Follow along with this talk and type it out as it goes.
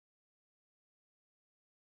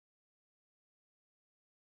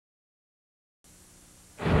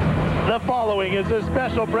The following is a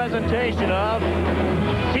special presentation of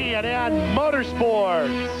TNN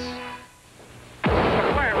Motorsports.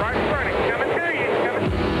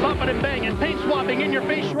 Bumping and banging, paint swapping,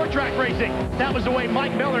 in-your-face short track racing. That was the way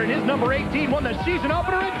Mike Miller and his number 18 won the season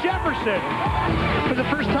opener at Jefferson. For the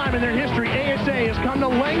first time in their history, ASA has come to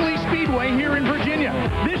Langley Speedway here in Virginia.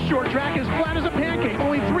 This short track is flat as a pancake,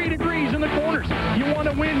 only 3 degrees in the corners. You want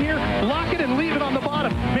to win here? Lock it and leave it on the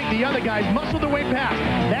bottom. Make the other guys muscle their way past.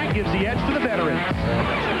 That gives the edge to the veterans.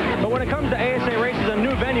 But when it comes to ASA races and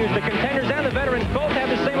new venues, the contenders and the veterans both have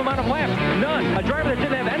the same amount of laps. None. A driver that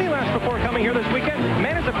didn't have any laps before coming here this weekend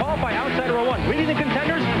managed to qualify outside row 1. Leading the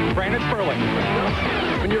contenders, Brandon Sperling.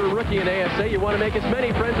 When you're a rookie in ASA, you want to make as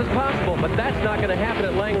many friends as possible, but that's not going to happen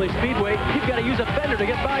at Langley Speedway. You've got to use a fender to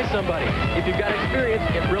get by somebody. If you've got experience,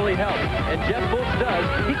 it really helps. And Jeff Fultz does.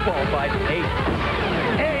 He qualified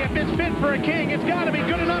 8th. Hey, if it's fit for a king, it's got to be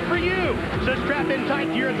good enough for you. So strap in tight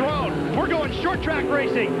to your throne. We're going short track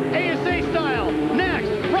racing, ASA style, next,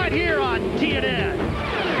 right here on TNN.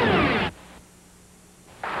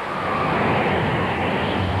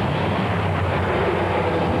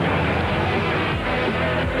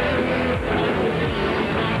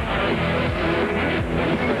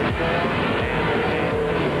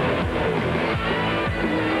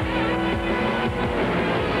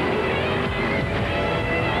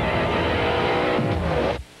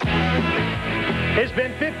 It's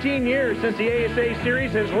been 15 years since the ASA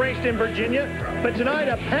Series has raced in Virginia, but tonight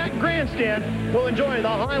a packed grandstand will enjoy the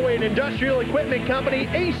Highway and Industrial Equipment Company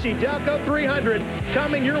AC-Delco 300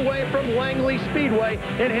 coming your way from Langley Speedway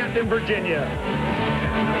in Hampton, Virginia.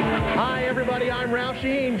 Hi everybody, I'm Ralph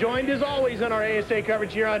Sheen, joined as always on our ASA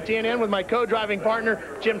coverage here on TNN with my co-driving partner,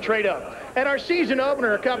 Jim Trado. At our season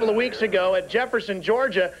opener a couple of weeks ago at Jefferson,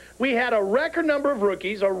 Georgia, we had a record number of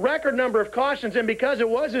rookies, a record number of cautions, and because it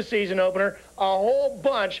was a season opener, a whole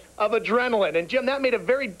bunch of adrenaline. And Jim, that made it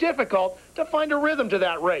very difficult to find a rhythm to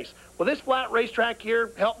that race. Will this flat racetrack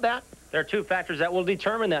here help that? There are 2 factors that will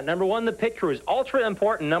determine that. Number 1, the pit crew is ultra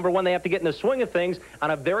important. Number 1, they have to get in the swing of things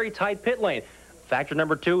on a very tight pit lane. Factor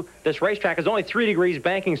number 2, this racetrack is only 3 degrees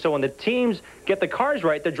banking, so when the teams get the cars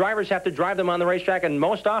right, the drivers have to drive them on the racetrack, and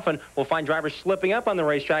most often we'll find drivers slipping up on the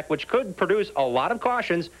racetrack, which could produce a lot of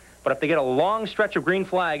cautions, but if they get a long stretch of green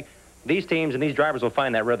flag, these teams and these drivers will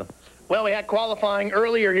find that rhythm. Well, we had qualifying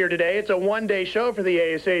earlier here today. It's a one-day show for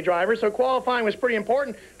the ASA drivers, so qualifying was pretty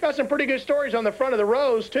important. Got some pretty good stories on the front of the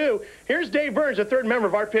rows, too. Here's Dave Burns, the 3rd member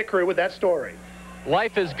of our pit crew, with that story.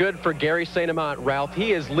 Life is good for Gary St. Amant, Ralph.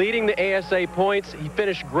 He is leading the ASA points. He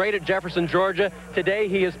finished great at Jefferson, Georgia. Today,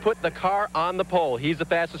 he has put the car on the pole. He's the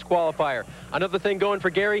fastest qualifier. Another thing going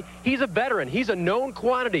for Gary, he's a veteran. He's a known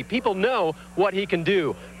quantity. People know what he can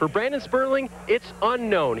do. For Brandon Sperling, it's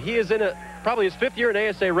unknown. He is in probably his 5th year in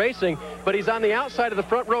ASA racing, but he's on the outside of the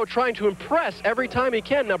front row trying to impress every time he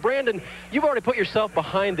can. Now, Brandon, you've already put yourself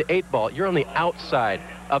behind the 8 ball. You're on the outside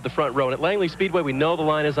of the front row. And at Langley Speedway, we know the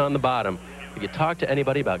line is on the bottom. Have you talked to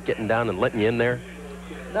anybody about getting down and letting you in there?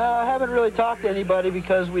 No, I haven't really talked to anybody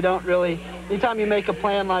because we don't really, anytime you make a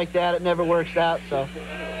plan like that, it never works out. So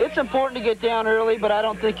it's important to get down early, but I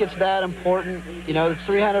don't think it's that important. You know, it's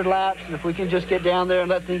 300 laps, and if we can just get down there and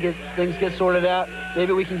let things get sorted out,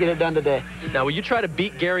 maybe we can get it done today. Now, will you try to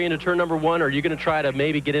beat Gary into turn number 1, or are you going to try to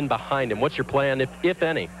maybe get in behind him? What's your plan, if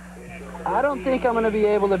any? I don't think I'm going to be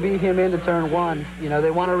able to beat him into turn 1. You know,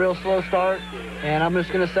 they want a real slow start, and I'm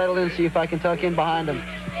just going to settle in and see if I can tuck in behind him.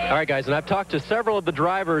 All right, guys, and I've talked to several of the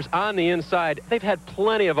drivers on the inside. They've had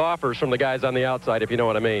plenty of offers from the guys on the outside, if you know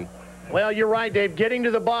what I mean. Well, you're right, Dave. Getting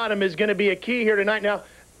to the bottom is going to be a key here tonight. Now,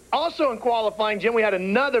 also in qualifying, Jim, we had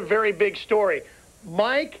another very big story.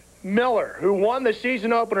 Mike Miller, who won the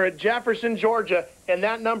season opener at Jefferson, Georgia, and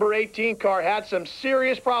that number 18 car had some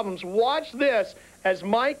serious problems. Watch this. As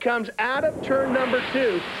Mike comes out of turn number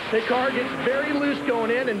 2, the car gets very loose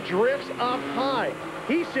going in and drifts up high.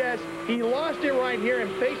 He says he lost it right here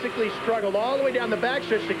and basically struggled all the way down the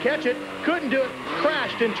backstretch to catch it. Couldn't do it.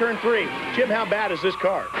 Crashed in turn 3. Jim, how bad is this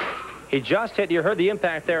car? He just hit, you heard the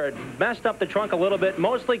impact there. It messed up the trunk a little bit,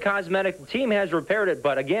 mostly cosmetic. The team has repaired it,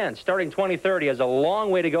 but again, starting 2030 is a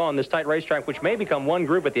long way to go on this tight racetrack, which may become one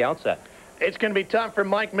group at the outset. It's going to be tough for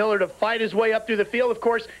Mike Miller to fight his way up through the field. Of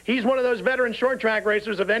course, he's one of those veteran short track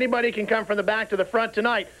racers. If anybody can come from the back to the front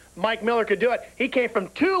tonight, Mike Miller could do it. He came from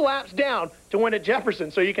 2 laps down to win at Jefferson,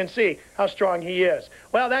 so you can see how strong he is.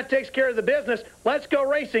 Well, that takes care of the business. Let's go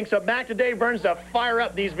racing. So back to Dave Burns to fire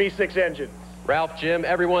up these V6 engines. Ralph, Jim,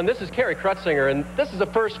 everyone, this is Carrie Krutzinger, and this is a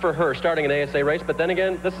first for her starting an ASA race, but then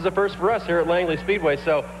again, this is a first for us here at Langley Speedway.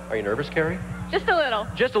 So are you nervous, Carrie? Just a little.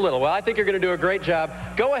 Just a little. Well, I think you're going to do a great job.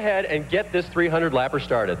 Go ahead and get this 300 lapper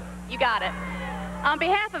started. You got it. On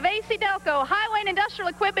behalf of AC-Delco, Highway and Industrial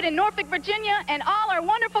Equipment in Norfolk, Virginia, and all our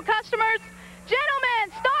wonderful customers,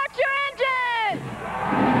 gentlemen, start your engines!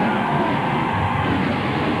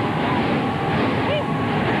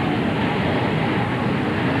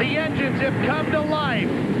 The engines have come to life.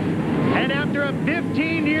 And after a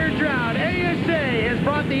 15-year drought, ASA has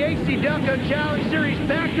brought the AC-Delco Challenge Series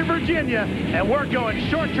back to Virginia, and we're going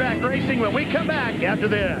short track racing when we come back after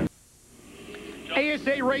this.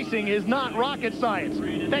 ASA racing is not rocket science.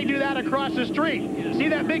 They do that across the street. See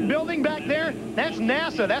that big building back there? That's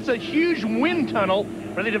NASA. That's a huge wind tunnel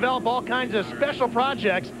where they develop all kinds of special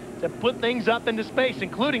projects to put things up into space,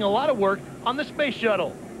 including a lot of work on the space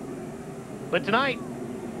shuttle. But tonight,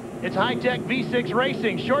 it's high-tech V6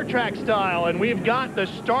 racing, short track style, and we've got the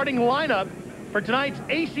starting lineup for tonight's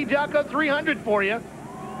AC-Delco 300 for you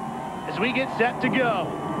as we get set to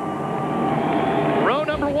go. Row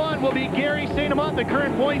number 1 will be Gary St. Amant, the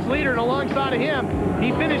current points leader, and alongside of him,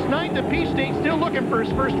 he finished 9th at Peach State, still looking for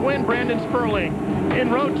his first win, Brandon Sperling.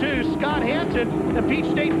 In row 2, Scott Hampton, the Peach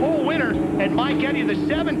State pole winner, and Mike Eddy, the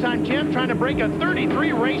 7-time champ, trying to break a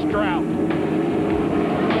 33-race drought.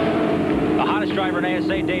 The hottest driver in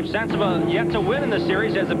ASA, Dave Sensiva, yet to win in the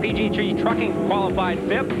series as the PGG Trucking qualified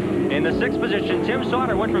 5th. In the 6th position, Tim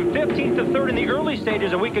Sauter went from 15th to 3rd in the early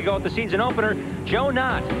stages a week ago at the season opener. Joe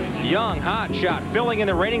Knott, young, hot shot, filling in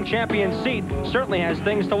the reigning champion seat, certainly has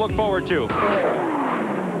things to look forward to.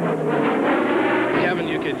 Kevin,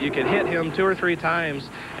 you could hit him 2 or 3 times,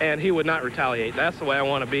 and he would not retaliate. That's the way I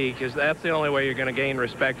want to be, because that's the only way you're going to gain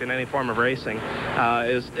respect in any form of racing,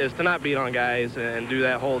 is to not beat on guys and do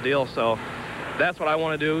that whole deal. So that's what I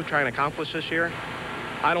want to do, try and accomplish this year.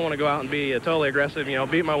 I don't want to go out and be totally aggressive,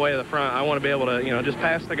 beat my way to the front. I want to be able to, just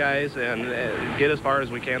pass the guys and get as far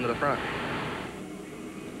as we can to the front.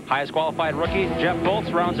 Highest qualified rookie, Jeff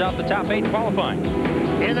Boltz, rounds out the top 8 qualifying.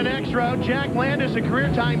 In the next row, Jack Landis, a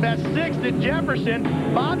career time best 6th at Jefferson.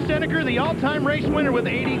 Bob Seneker, the all-time race winner with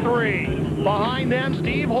 83. Behind them,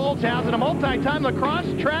 Steve Holtzhausen, a multi-time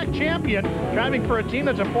lacrosse track champion, driving for a team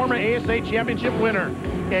that's a former ASA championship winner.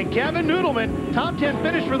 And Kevin Noodleman, top 10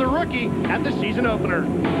 finish for the rookie at the season opener.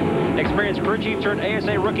 Experienced crew chief turned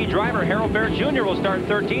ASA rookie driver Harold Fair Jr. will start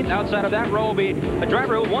 13th. Outside of that row will be a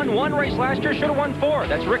driver who won 1 race last year, should have won 4.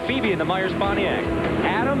 That's Rick Beebe in the Myers Pontiac.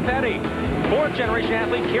 Adam Petty, 4th generation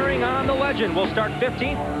athlete carrying on the legend, will start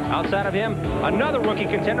 15th. Outside of him, another rookie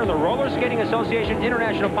contender, the Roller Skating Association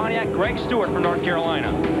International Pontiac, Greg Stewart from North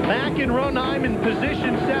Carolina. Back in row 9 in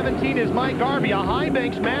position 17 is Mike Garvey, a high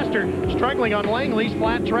banks master, struggling on Langley's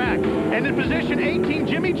flat track. And in position 18,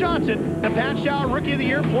 Jimmy Johnson, the Pat Shaw Rookie of the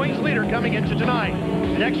Year points leader coming into tonight.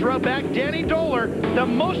 Next row back, Danny Doler, the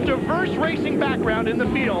most diverse racing background in the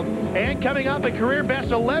field. And coming up, a career best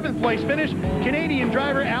 11th place finish, Canadian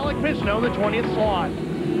driver Alec Pisno in the 20th slot.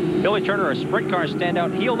 Billy Turner, a sprint car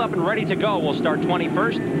standout, healed up and ready to go, will start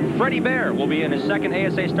 21st. Freddie Bear will be in his 2nd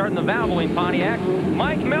ASA start in the Valvoline Pontiac.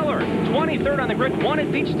 Mike Miller, 23rd on the grid, won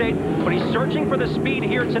at Peach State, but he's searching for the speed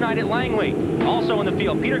here tonight at Langley. Also in the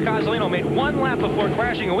field, Peter Cozzolino made 1 lap before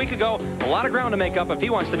crashing a week ago. A lot of ground to make up if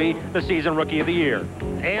he wants to be the season rookie of the year.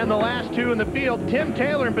 And the last 2 in the field, Tim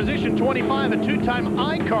Taylor in position 25, a 2-time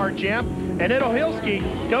I-Car champ, and Ed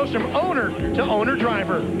Ohilski goes from owner to owner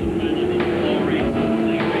driver.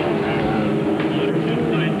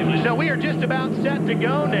 So we are just about set to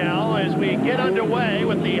go now as we get underway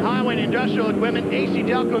with the Highway and Industrial Equipment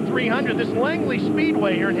AC-Delco 300. This Langley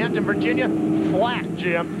Speedway here in Hampton, Virginia, flat,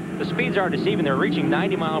 Jim. The speeds are deceiving. They're reaching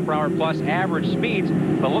 90-mile-per-hour plus average speeds.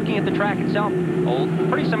 But looking at the track itself, a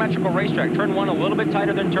pretty symmetrical racetrack. Turn 1 a little bit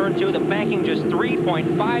tighter than turn 2. The banking just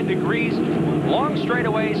 3.5 degrees. Long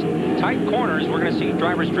straightaways, tight corners. We're going to see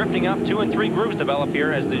drivers drifting up. 2 and 3 grooves develop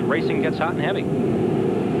here as the racing gets hot and heavy.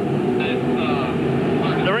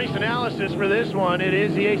 The race analysis for this one, it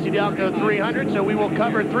is the AC-Delco 300, so we will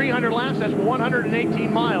cover 300 laps. That's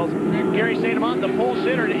 118 miles. Gary St. Amant, the pole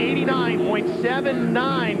sitter, at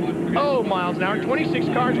 89.790 miles an hour. 26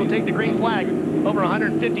 cars will take the green flag. Over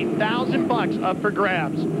 $150,000 up for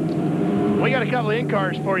grabs. We got a couple of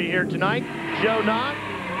in-cars for you here tonight. Joe Knott,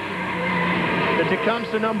 the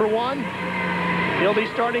Tecumseh #1. He'll be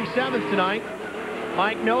starting 7th tonight.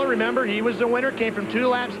 Mike Miller, remember, he was the winner, came from 2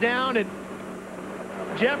 laps down at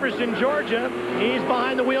Jefferson, Georgia. He's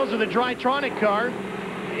behind the wheels of the Drytronic car.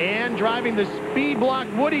 And driving the Speed Block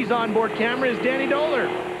Woody's onboard camera is Danny Doler,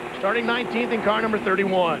 starting 19th in car number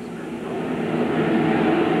 31.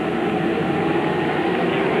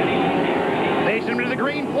 Facing to the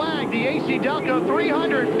green flag, the AC-Delco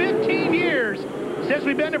 300, 15 years since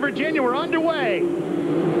we've been to Virginia. We're underway.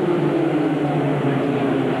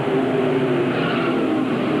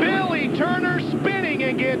 Billy Turner spinning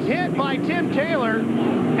and gets hit by by Tim Taylor,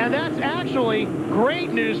 and that's actually great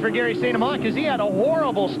news for Gary St. Amant because he had a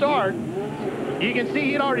horrible start. You can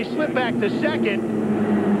see he'd already slipped back to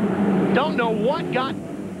second. Don't know what got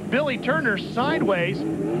Billy Turner sideways,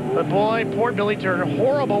 but boy, poor Billy Turner,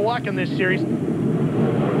 horrible luck in this series.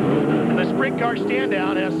 And the sprint car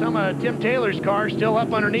standout has some of Tim Taylor's cars still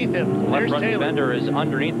up underneath him. Left front fender is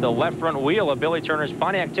underneath the left front wheel of Billy Turner's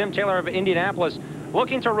Pontiac. Tim Taylor of Indianapolis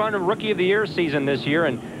looking to run a Rookie of the Year season this year,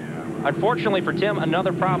 and unfortunately for Tim,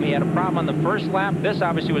 another problem. He had a problem on the first lap. This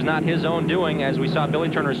obviously was not his own doing. As we saw Billy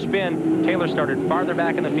Turner spin, Taylor started farther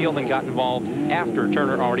back in the field and got involved after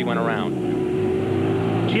Turner already went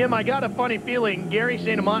around. Jim, I got a funny feeling Gary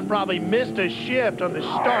St. Amant probably missed a shift on the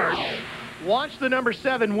start. Watch the number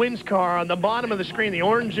 7 wins car on the bottom of the screen, the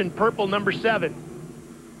orange and purple number 7.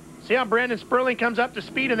 See how Brandon Sperling comes up to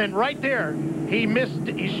speed, and then right there, he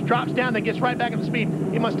drops down, then gets right back up to speed.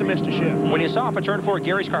 He must have missed a shift. When you saw for turn 4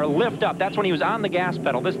 Gary's car lift up, that's when he was on the gas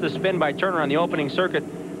pedal. This is the spin by Turner on the opening circuit.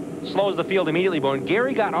 Slows the field immediately, but when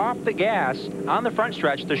Gary got off the gas on the front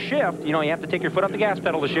stretch, the shift, you know, you have to take your foot off the gas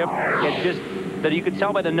pedal to shift. It just, that you could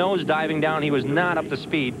tell by the nose diving down, he was not up to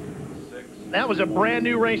speed. That was a brand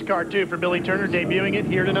new race car, too, for Billy Turner, debuting it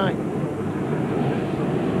here tonight.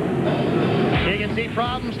 You can see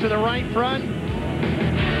problems to the right front,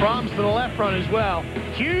 problems to the left front as well.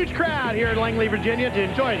 Huge crowd here in Langley, Virginia to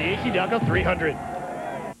enjoy the AC-Delco 300.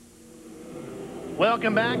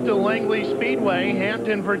 Welcome back to Langley Speedway,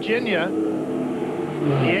 Hampton, Virginia.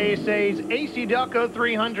 The ASA's AC-Delco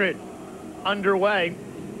 300 underway.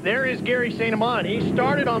 There is Gary St. Amant. He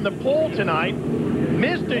started on the pole tonight,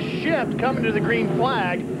 missed a shift coming to the green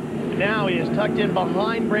flag. Now he is tucked in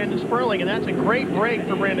behind Brandon Sperling, and that's a great break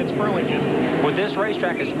for Brandon Sperling, Jim. With this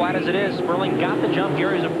racetrack as flat as it is, Sperling got the jump.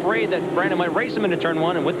 Gary was afraid that Brandon might race him into turn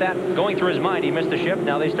 1, and with that going through his mind, he missed the shift.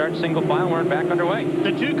 Now they start single file, and we're back underway.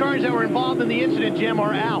 The 2 cars that were involved in the incident, Jim,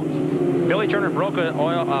 are out. Billy Turner broke an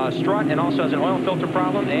oil strut and also has an oil filter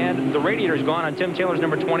problem, and the radiator's gone on Tim Taylor's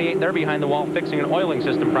number 28. They're behind the wall fixing an oiling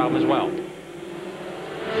system problem as well.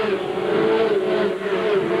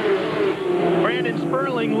 Brandon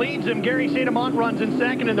Sperling leads him. Gary St. Amant runs in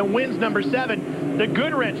second, and the wins number 7. The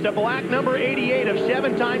Goodrich, the black number 88 of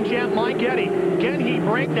 7-time champ Mike Eddy. Can he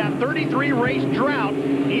break that 33-race drought?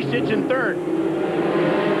 He sits in third.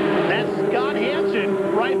 That's Scott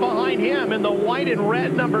Hansen right behind him in the white and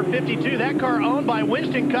red number 52. That car owned by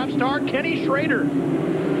Winston Cup star Kenny Schrader.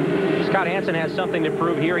 Scott Hansen has something to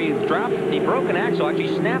prove here. He broke an axle,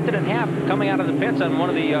 actually snapped it in half coming out of the pits on one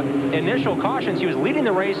of the initial cautions. He was leading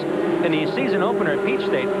the race in the season opener at Peach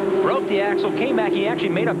State, broke the axle, came back. He actually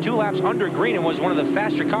made up 2 laps under green and was one of the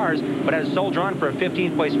faster cars, but had a soldier on for a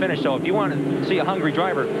 15th place finish. So if you want to see a hungry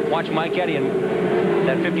driver, watch Mike Eddy and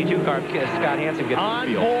that 52 car, Scott Hansen gets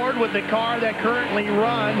on board with the car that currently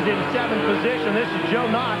runs in 7th position. This is Joe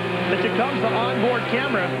Knott, the Tecumseh onboard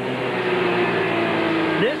camera.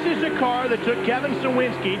 This is a car that took Kevin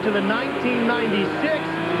Sawinski to the 1996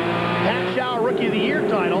 Pat Schauer Rookie of the Year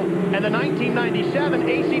title and the 1997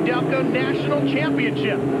 AC-Delco National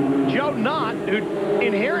Championship. Joe Knott, who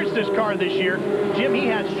inherits this car this year, Jim, he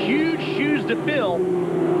has huge shoes to fill.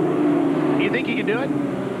 Do you think he can do it?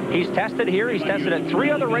 He's tested here. He's tested at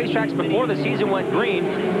 3 other racetracks before the season went green.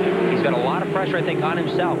 He's got a lot of pressure, I think, on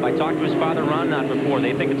himself. I talked to his father, Ron Knott, before.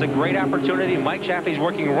 They think it's a great opportunity. Mike Chaffee's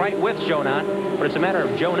working right with Joe Knott, but it's a matter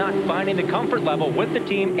of Joe Knott finding the comfort level with the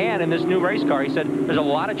team and in this new race car. He said there's a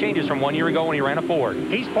lot of changes from 1 year ago when he ran a Ford.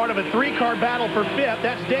 He's part of a 3-car battle for 5th.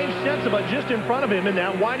 That's Dave Sensiba just in front of him in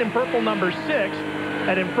that white and purple number 6.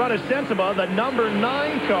 And in front of Sensiba, the number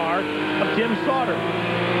 9 car of Tim Sauter.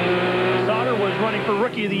 Sauter was running for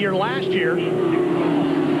Rookie of the Year last year.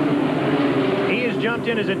 He has jumped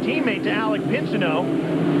in as a teammate to Alec Pinsino,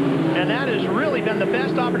 and that has really been the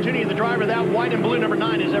best opportunity the driver that white and blue number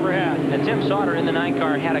 9 has ever had. And Tim Sauter in the 9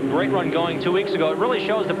 car had a great run going 2 weeks ago. It really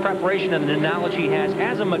shows the preparation and the knowledge he has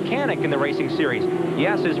as a mechanic in the racing series.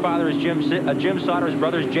 Yes, his father is Jim Sauter, his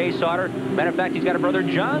brother is Jay Sauter. Matter of fact, he's got a brother,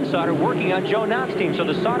 John Sauter, working on Joe Knott's team. So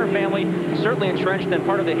the Sauter family certainly entrenched in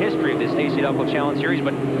part of the history of this AC-Delco Challenge Series.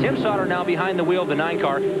 But Tim Sauter, now behind the wheel of the 9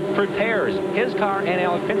 car, prepares his car and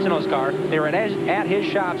Alec Pinsino's car. They were at his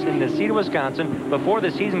shops in Necedah, Wisconsin before the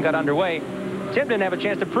season got underway. Tim didn't have a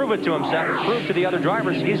chance to prove it to himself, prove to the other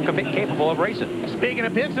drivers he's capable of racing. Speaking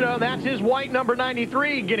of Pinsino, that's his white number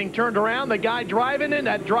 93 getting turned around. The guy driving in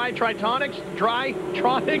that Drytronics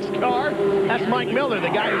car, that's Mike Miller, the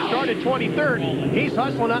guy who started 23rd. He's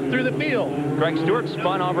hustling up through the field. Greg Stewart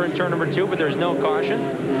spun over in turn number 2, but there's no caution.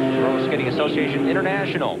 Roller Skating Association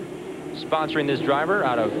International sponsoring this driver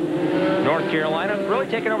out of North Carolina. Really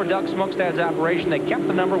taking over Doug Smokestad's operation. They kept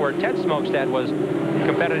the number where Ted Smokestad was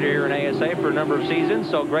competitor here in ASA for a number of seasons.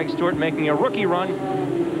 So Greg Stewart making a rookie run.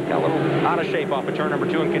 Got a little out of shape off of turn number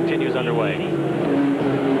 2 and continues underway.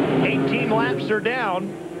 18 laps are down.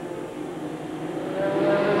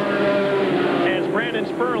 As Brandon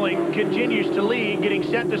Sperling continues to lead, getting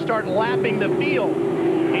set to start lapping the field.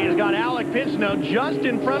 He has got Alec Pinsno just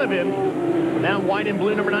in front of him. Now white and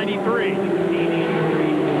blue number 93.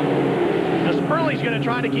 Now Sperling's going to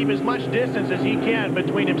try to keep as much distance as he can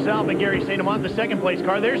between himself and Gary St. Amant, the second place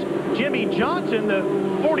car. There's Jimmy Johnson, the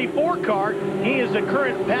 44 car. He is the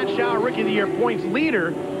current Pat Schauer Rookie of the Year points leader,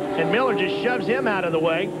 and Miller just shoves him out of the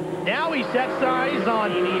way. Now he sets eyes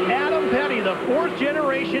on Adam Petty, the 4th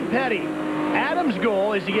generation Petty. Adam's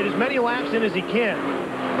goal is to get as many laps in as he can.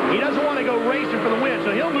 He doesn't want to go racing for the win,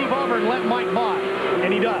 so he'll move over and let Mike by,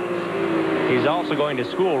 and he does. He's also going to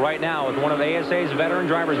school right now with one of ASA's veteran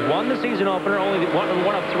drivers. Won the season opener, only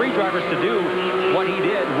one of 3 drivers to do what he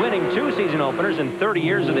did, winning 2 season openers in 30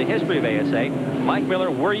 years of the history of ASA. Mike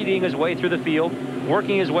Miller worrying his way through the field,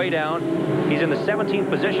 working his way down. He's in the 17th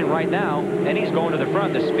position right now, and he's going to the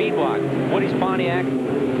front, the speed block. Woody's Pontiac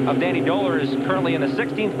of Danny Doler is currently in the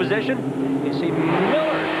 16th position. You see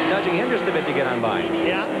Miller nudging him just a bit to get on by.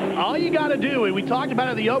 Yeah, all you got to do, and we talked about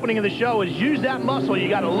it at the opening of the show, is use that muscle. You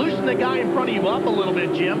got to loosen the guy in front of you up a little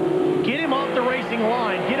bit, Jim. Get him off the racing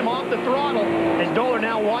line. Get him off the throttle as Doler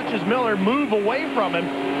now watches Miller move away from him,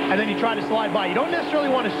 and then you try to slide by. You don't necessarily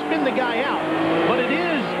want to spin the guy out, but it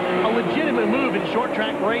is a legitimate move in short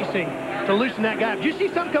track racing to loosen that guy up. Did you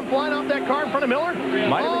see something come flying off that car in front of Miller?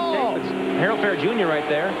 Might have been Davis. Harold Fair Jr. right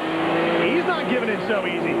there. He's not giving it so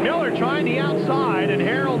easy. Miller trying the outside, and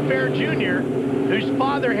Harold Fair Jr., whose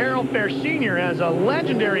father, Harold Fair Sr., has a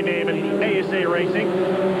legendary name in ASA racing,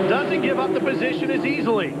 doesn't give up the position as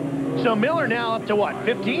easily. So Miller now up to what,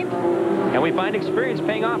 15th? And we find experience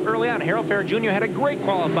paying off early on. Harold Fair Jr. had a great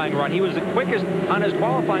qualifying run. He was the quickest on his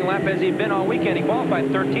qualifying lap as he'd been all weekend. He qualified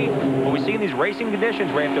 13th. But we see in these racing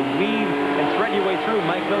conditions where you have to weave and thread your way through,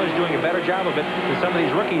 Mike Miller's doing a better job of it than some of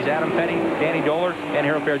these rookies, Adam Petty, Danny Doler, and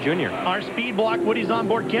Harold Fair Jr. Our speed block, Woody's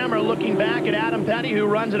onboard camera, looking back at Adam Petty, who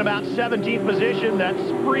runs in about 17th position. That's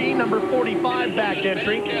Spree, number 45, back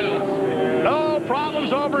entry. Oh,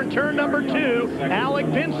 problems over in turn number 2. Alec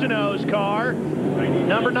Pinsino's car.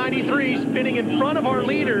 Number 93 spinning in front of our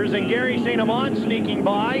leaders, and Gary St. Amant sneaking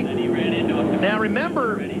by. Now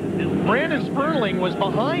remember, Brandon Sperling was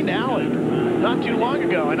behind Alec not too long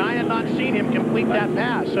ago, and I had not seen him complete that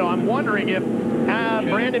pass. So I'm wondering if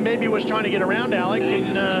Brandon maybe was trying to get around Alec,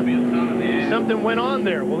 and something went on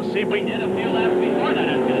there. We'll see if we...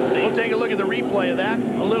 We'll take a look at the replay of that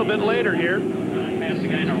a little bit later here.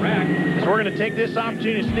 So we're going to take this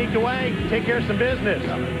opportunity to sneak away, take care of some business.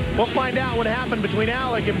 We'll find out what happened between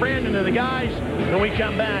Alec and Brandon and the guys when we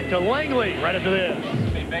come back to Langley right after this.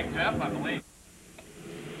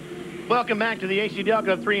 Welcome back to the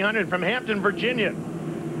AC-Delco 300 from Hampton, Virginia.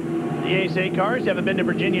 The ASA cars haven't been to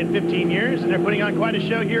Virginia in 15 years, and they're putting on quite a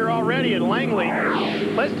show here already in Langley.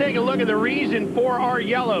 Let's take a look at the reason for our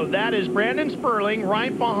yellow. That is Brandon Sperling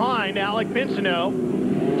right behind Alec Pinsino.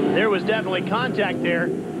 There was definitely contact there,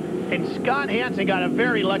 and Scott Hansen got a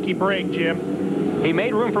very lucky break, Jim. He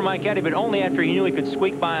made room for Mike Eddy, but only after he knew he could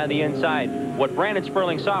squeak by on the inside. What Brandon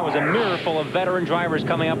Sperling saw was a mirror full of veteran drivers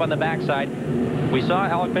coming up on the backside. We saw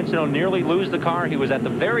Alec Pinsino nearly lose the car. He was at the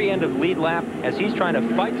very end of lead lap as he's trying to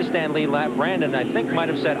fight to stand lead lap. Brandon, I think, might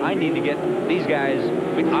have said, I need to get these guys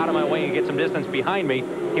out of my way and get some distance behind me.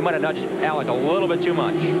 He might have nudged Alec a little bit too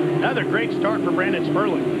much. Another great start for Brandon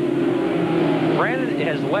Sperling. Brandon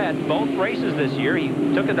has led both races this year. He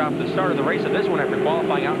took it off the start of the race of this one after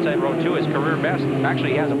qualifying outside row 2, his career best.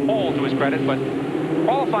 Actually, he has a pole to his credit, but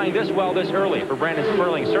qualifying this well this early for Brandon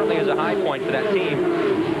Sperling certainly is a high point for that team.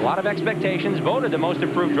 A lot of expectations. Voted the most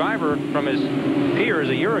improved driver from his peers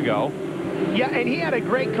a year ago. Yeah, and he had a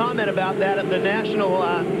great comment about that at the national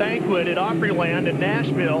banquet at Opryland in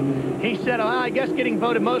Nashville. He said, well, I guess getting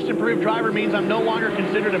voted most improved driver means I'm no longer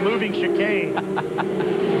considered a moving chicane.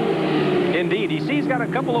 Indeed. He's got a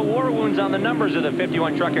couple of war wounds on the numbers of the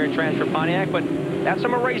 51 Truck Air Transfer Pontiac, but that's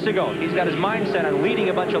from a race ago. He's got his mindset on leading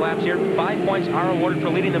a bunch of laps here. 5 points are awarded for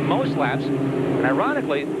leading the most laps. And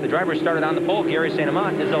ironically, the driver started on the pole, Gary St.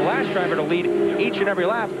 Amant, is the last driver to lead each and every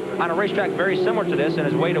lap on a racetrack very similar to this, and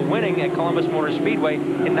his way to winning at Columbus Motor Speedway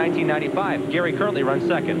in 1995. Gary currently runs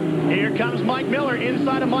second. Here comes Mike Miller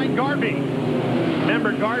inside of Mike Garvey.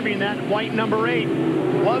 Remember, Garvey in that white number 8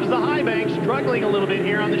 loves the high bank, struggling a little bit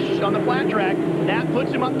here on the flat track. That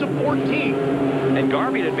puts him up to 14th. And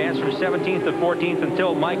Garvey had advanced from 17th to 14th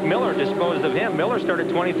until Mike Miller disposed of him. Miller started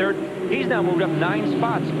 23rd. He's now moved up 9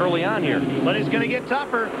 spots early on here. But it's going to get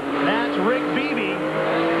tougher. That's Rick Beebe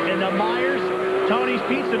in the Myers Tony's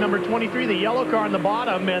Pizza number 23, the yellow car on the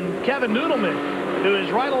bottom, and Kevin Noodleman, who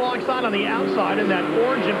is right alongside on the outside in that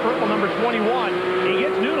orange and purple number 21. He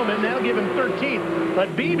gets Noodleman, that'll give him 13th.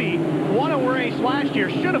 But Beebe won a race last year,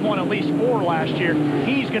 should have won at least 4 last year.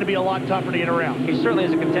 He's going to be a lot tougher to get around. He certainly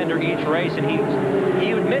is a contender each race, and he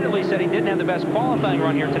admittedly said he didn't have the best qualifying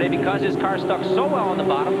run here today because his car stuck so well on the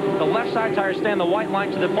bottom. The left side tires stay on the white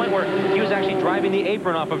line to the point where he was actually driving the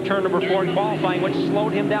apron off of turn number 4 in qualifying, which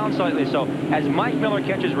slowed him down slightly. So as Mike Miller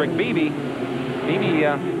catches Rick Beebe,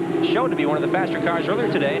 showed to be one of the faster cars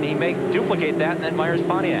earlier today, and he may duplicate that in that Myers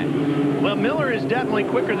Pontiac. Well, Miller is definitely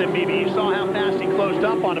quicker than Beebe. You saw how fast he closed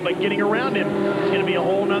up on him, but getting around him is going to be a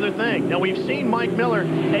whole nother thing. Now, we've seen Mike Miller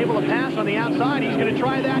able to pass on the outside. He's going to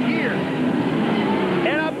try that here.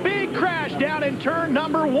 And a big crash down in turn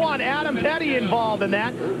number 1. Adam Petty involved in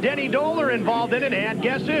that. Denny Doler involved in it, and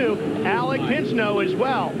guess who? Alec Pinsno as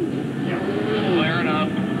well. Clear enough.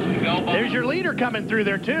 There's your leader coming through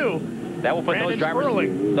there, too. That will put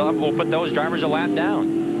Brandon will put those drivers a lap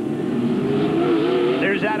down.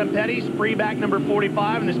 There's Adam Petty, spree back number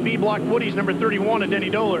 45, and the speed block Woody's number 31 and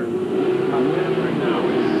Denny Doler.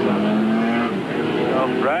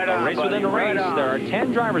 Right on, race within a race. There are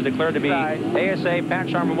 10 drivers declared to be ASA Pat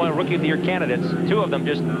Sharman Memorial Rookie of the Year candidates. 2 of them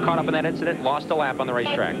just caught up in that incident, lost a lap on the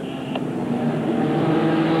racetrack.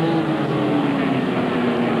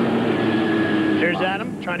 There's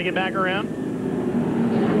Adam trying to get back around.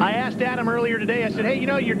 I asked Adam earlier today, I said, hey, you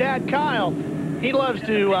know, your dad, Kyle, he loves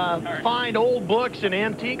to find old books in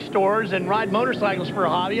antique stores and ride motorcycles for a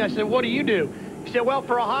hobby. I said, what do you do? He said, well,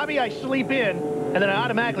 for a hobby, I sleep in, and then I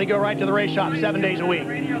automatically go right to the race shop 7 days a week.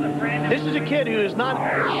 This is a kid who is not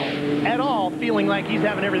at all feeling like he's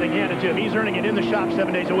having everything handed to him. He's earning it in the shop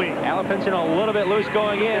 7 days a week. Alec Pinsno a little bit loose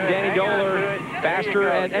going in. Danny Doler faster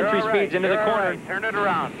at entry speeds into the corner. Right. Turn it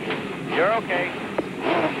around. You're okay.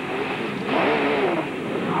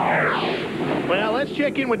 Well, now let's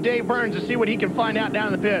check in with Dave Burns to see what he can find out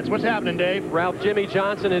down in the pits. What's happening, Dave? Ralph, Jimmy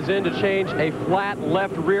Johnson is in to change a flat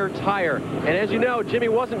left rear tire. And as you know, Jimmy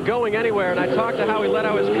wasn't going anywhere, and I talked to how he let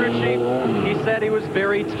out his crew chief. He said he was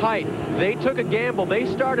very tight. They took a gamble. They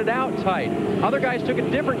started out tight. Other guys took a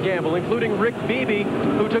different gamble, including Rick Beebe,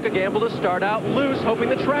 who took a gamble to start out loose, hoping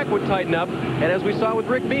the track would tighten up. And as we saw with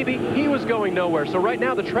Rick Beebe, he was going nowhere. So right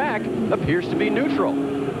now the track appears to be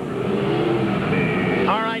neutral.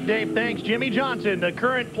 All right, Dave, thanks. Jimmy Johnson, the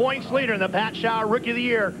current points leader in the Pat Shower Rookie of the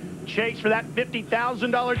Year, chase for that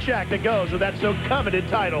 $50,000 check that goes with that so coveted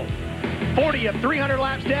title. 40 of 300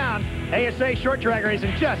 laps down. ASA short track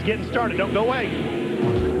racing just getting started. Don't go away.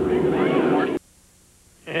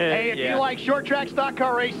 Hey, if you like short track stock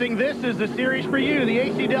car racing, this is the series for you. The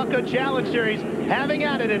AC-Delco Challenge Series, having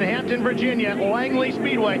at it in Hampton, Virginia, Langley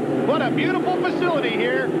Speedway. What a beautiful facility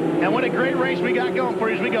here, and what a great race we got going for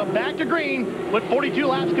you as we go back to green with 42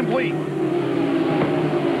 laps complete.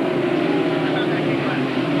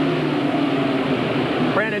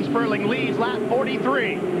 Brandon Sperling leads lap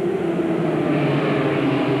 43.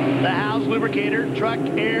 The Howes Lubricator, truck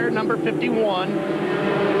air number 51.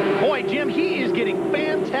 Boy, Jim, he is getting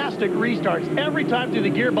fantastic restarts. Every time through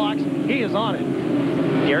the gearbox, he is on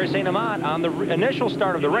it. Gary St. Amant on the initial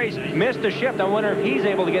start of the race missed a shift. I wonder if he's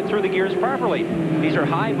able to get through the gears properly. These are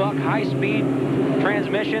high buck, high speed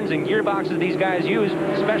transmissions and gearboxes these guys use,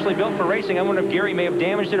 especially built for racing. I wonder if Gary may have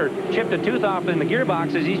damaged it or chipped a tooth off in the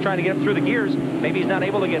gearbox as he's trying to get up through the gears. Maybe he's not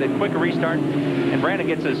able to get a quick restart, and Brandon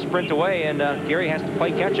gets a sprint away, and Gary has to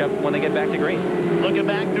play catch-up when they get back to green. Looking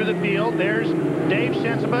back through the field, there's Dave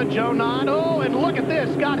Sensiba, Joe Nod. Oh, and look at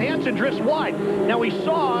this. Scott Hansen drifts wide. Now, we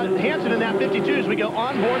saw Hansen in that 52 as we go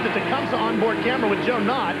on board the Tecumseh onboard camera with Joe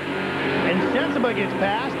Nod, and Sensiba gets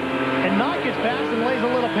past, and Nod gets past and lays a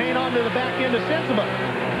little paint onto the back end of Sensiba.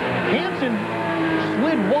 Hansen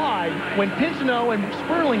slid wide when Pinsno and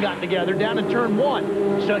Sperling got together down in turn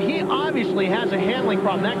 1. So he obviously has a handling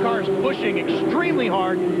problem. That car is pushing extremely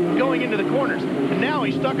hard going into the corners. And now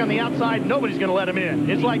he's stuck on the outside. Nobody's going to let him in.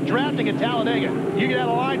 It's like drafting at Talladega. You get out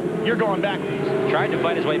of line, you're going backwards. Tried to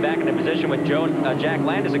fight his way back into position with Jack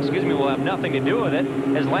Landis, will have nothing to do with it,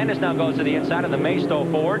 as Landis now goes to the inside of the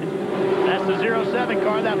Maystow Ford. That's the 07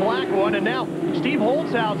 car, that black one. And now Steve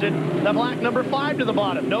Holzhausen, the black number 5 to the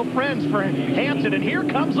bottom. No friends for Hansen. And here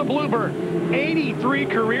comes the Bluebird. 83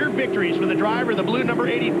 career victories for the driver, the blue number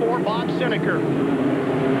 84, Bob Seneker.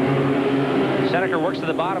 Seneca works to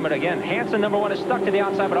the bottom, and again, Hampton, number 1, is stuck to the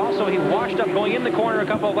outside, but also he washed up going in the corner a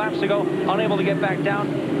couple of laps ago, unable to get back down.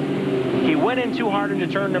 He went in too hard into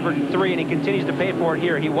turn number 3, and he continues to pay for it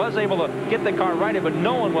here. He was able to get the car righted, but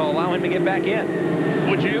no one will allow him to get back in.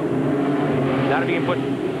 Would you? Not if you can put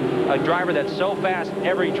a driver that's so fast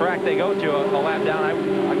every track they go to a lap down. I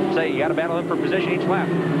would say you got to battle him for position each lap.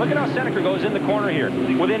 Look at how Seneca goes in the corner here.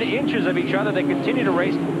 Within inches of each other, they continue to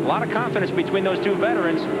race. A lot of confidence between those two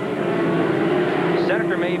veterans.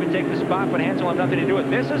 Seneca may even take the spot, but Hansen will have nothing to do with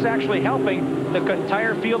it. This is actually helping the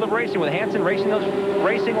entire field of racing, with Hansen racing those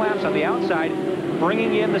racing laps on the outside,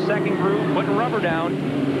 bringing in the second groove, putting rubber down.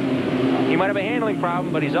 He might have a handling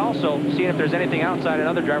problem, but he's also seeing if there's anything outside, and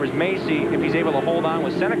other drivers may see, if he's able to hold on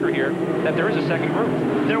with Seneca here, that there is a second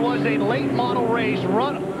groove. There was a late model race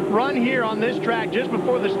run here on this track just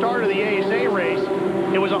before the start of the ASA race.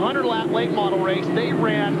 It was a 100-lap late model race. They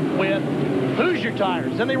ran with Hoosier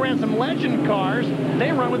tires. Then they ran some Legend cars.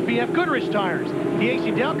 They run with BF Goodrich tires. The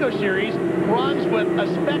AC-Delco series runs with a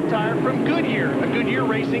spec tire from Goodyear, a Goodyear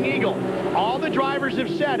Racing Eagle. All the drivers have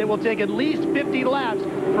said it will take at least 50 laps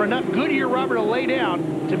for enough Goodyear rubber to lay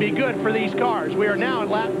down to be good for these cars. We are now at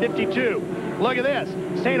lap 52. Look at this.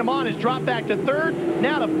 St. Amant has dropped back to 3rd,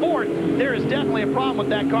 now to 4th. There is definitely a problem with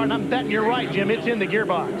that car, and I'm betting you're right, Jim. It's in the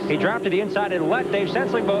gearbox. He dropped to the inside and let Dave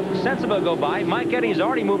Sensible go by. Mike Eddy's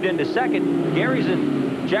already moved into 2nd. Gary's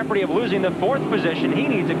in jeopardy of losing the 4th position. He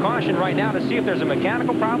needs a caution right now to see if there's a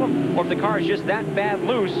mechanical problem or if the car is just that bad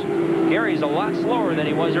loose. Gary's a lot slower than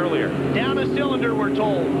he was earlier. Down a cylinder, we're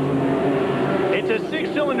told. It's a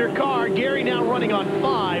 6-cylinder car. Gary now running on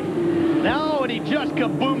 5. Now, and he just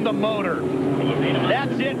kaboomed the motor.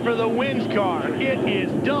 That's it for the Wins car. It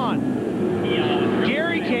is done.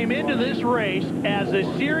 Gary came into this race as the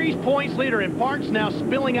series points leader, and parts now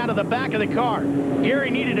spilling out of the back of the car.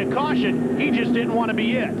 Gary needed a caution. He just didn't want to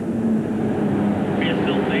be it.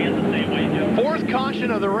 4th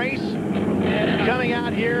caution of the race coming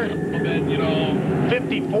out here.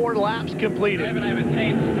 54 laps completed.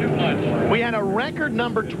 We had a record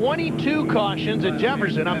number 22 cautions at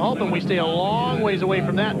Jefferson. I'm hoping we stay a long ways away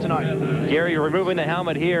from that tonight. Gary, you're removing the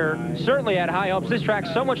helmet here. Certainly had high hopes. This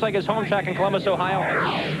track's so much like his home track in Columbus, Ohio.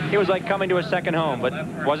 It was like coming to a second home, but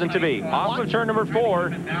wasn't to be. Off of turn number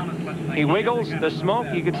 4, he wiggles the smoke.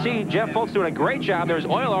 You can see Jeff Foltz doing a great job. There's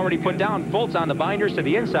oil already put down. Foltz on the binders to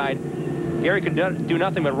the inside. Gary could do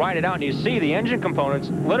nothing but ride it out, and you see the engine components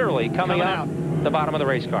literally coming out the bottom of the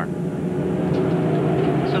race car.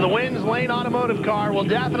 So the Wins Lane Automotive car will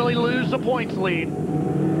definitely lose the points lead.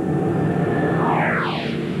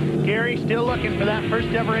 Gary still looking for that first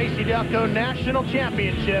ever AC-Delco National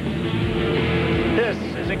Championship. This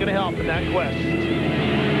isn't going to help in that quest.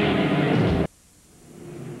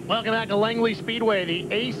 Welcome back to Langley Speedway,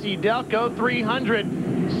 the AC-Delco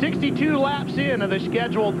 300. 62 laps in of the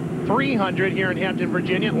scheduled 300 here in Hampton,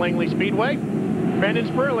 Virginia at Langley Speedway. Brandon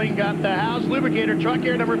Sperling got the Howes lubricator truck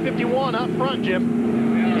here, number 51 up front,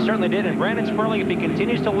 Jim. He certainly did, and Brandon Sperling, if he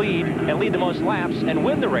continues to lead and lead the most laps and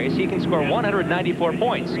win the race, he can score 194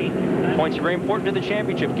 points. Points are very important to the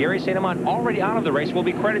championship. Gary St. Amant, already out of the race, will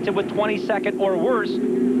be credited with 22nd or worse.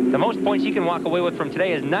 The most points he can walk away with from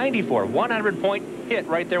today is 94. 100-point hit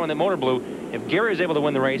right there when the motor blew. If Gary is able to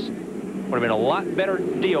win the race, would have been a lot better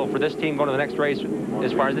deal for this team going to the next race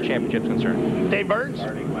as far as the championship's concerned. Dave Burns?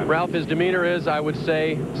 Ralph, his demeanor is, I would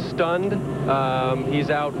say, stunned. He's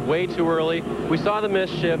out way too early. We saw the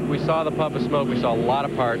mischief. We saw the puff of smoke. We saw a lot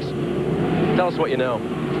of parts. Tell us what you know.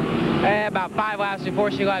 About 5 laps before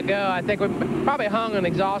she let go, I think we probably hung an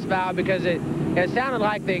exhaust valve because it sounded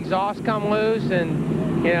like the exhaust come loose,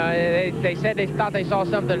 and you know they said they thought they saw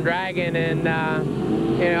something dragging, and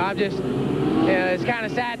you know I'm just. It's kind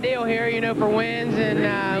of a sad deal here, you know, for Wins and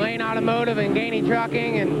Lane Automotive and Gainey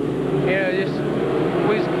Trucking, and you know, just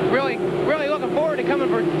was really looking forward to coming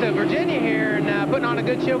to Virginia here and putting on a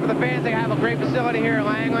good show for the fans. They have a great facility here in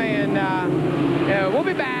Langley, and you know, we'll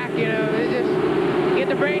be back. You know, just get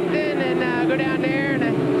to Bradenton and go down there, and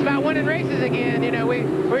it's about winning races again. You know,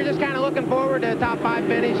 we're just kind of looking forward to a top 5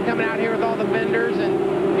 finish, coming out here with all the vendors,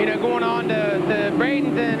 and you know, going on to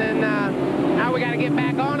Bradenton, and now we got to get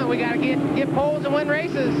back on it. We got to get poles and win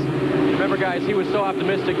races. Remember, guys, he was so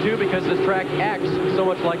optimistic, too, because this track acts so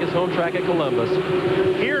much like his home track at Columbus.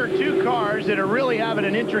 Here are 2 cars that are really having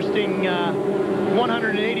an interesting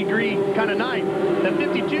 180-degree kind of night. The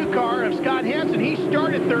 52 car of Scott Hansen, he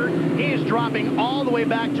started 3rd. He is dropping all the way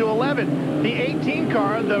back to 11. The 18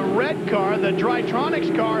 car, the red car, the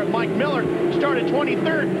Drytronics car of Mike Miller, started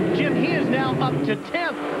 23rd. Jim, he is now up to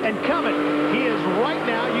 10th and coming. He is right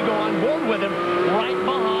now, you go on board with him, right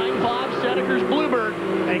behind Bob Sedeker's Bluebird.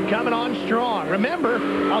 and coming on strong. Remember,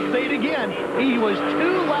 I'll say it again, he was 2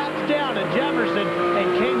 laps down at Jefferson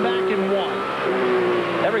and came back and won.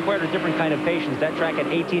 That required a different kind of patience. That track had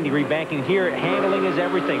 18-degree banking. Here, handling is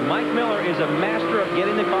everything. Mike Miller is a master of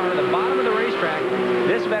getting the car to the bottom of the racetrack.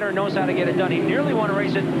 This veteran knows how to get it done. He nearly won a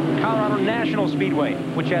race at Colorado National Speedway,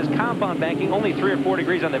 which has compound banking, only 3 or 4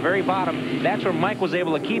 degrees on the very bottom. That's where Mike was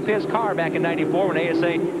able to keep his car back in '94 when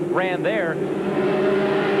ASA ran there.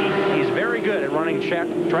 He's very good at running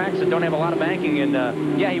tracks that don't have a lot of banking. And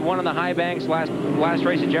yeah, he won on the high banks last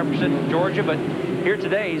race at Jefferson, Georgia, but here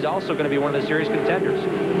today, he's also going to be one of the serious contenders.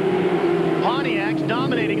 Pontiac's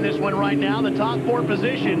dominating this one right now. The top 4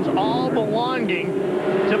 positions all belonging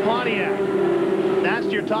to Pontiac. That's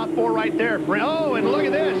your top 4 right there. Oh, and look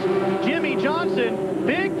at this. Jimmy Johnson,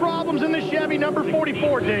 big problems in the Chevy number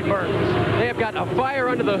 44, Dave Burns. They have got a fire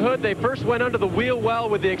under the hood. They first went under the wheel well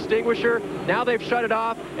with the extinguisher. Now they've shut it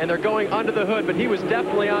off, and they're going under the hood. But he was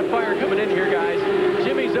definitely on fire coming in here, guys.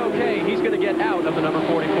 Jimmy's okay. He's going to get out of the number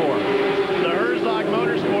 44. The Herzog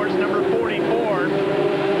Motorsports number 44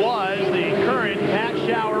 was the current Pat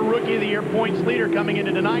Shower Rookie of the Year points leader coming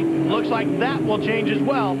into tonight. Looks like that will change as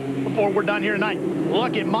well before we're done here tonight.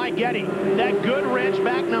 Look at Mike Getty, that good wrench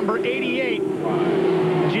back number 88.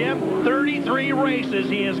 Jim, 33 races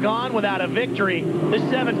he has gone without a victory. This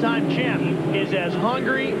 7-time champ is as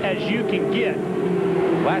hungry as you can get.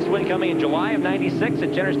 Last win coming in July of '96 at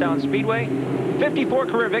Jennerstown Speedway. 54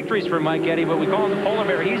 career victories for Mike Getty, but we call him the polar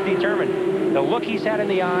bear. He's determined. The look he's had in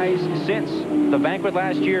the eyes since the banquet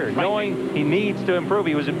last year, knowing he needs to improve.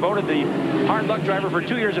 He was voted the hard luck driver for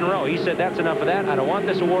 2 years in a row. He said, that's enough of that. I don't want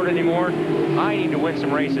this award anymore. I need to win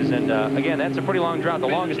some races. And again, that's a pretty long drought, the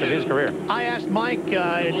longest of his career. I asked Mike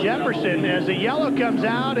at Jefferson, as the yellow comes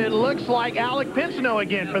out, it looks like Alec Pinsino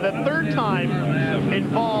again for the 3rd time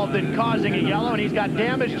involved in causing a yellow, and he's got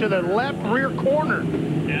damage to the left rear corner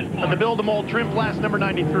of the Build-A-Mold trim class number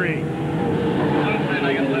 93.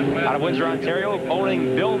 Out of Windsor, Ontario,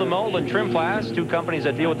 owning Build-A-Mold and Trim Class, 2 companies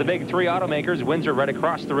that deal with the big 3 automakers. Windsor right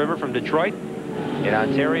across the river from Detroit in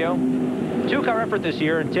Ontario. 2-car effort this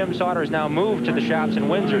year, and Tim Sauter has now moved to the shops in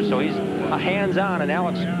Windsor, so he's hands-on, and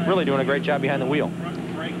Alex really doing a great job behind the wheel.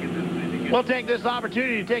 We'll take this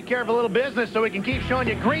opportunity to take care of a little business so we can keep showing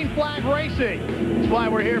you green flag racing. That's why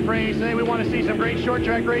we're here for ASA. We want to see some great short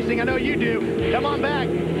track racing. I know you do. Come on back.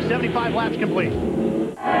 75 laps complete.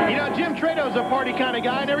 You know, Jim Trado's a party kind of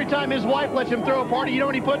guy, and every time his wife lets him throw a party, you know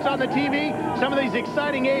what he puts on the TV? Some of these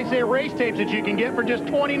exciting ASA race tapes that you can get for just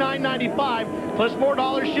 $29.95 plus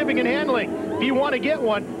 $4 shipping and handling. If you want to get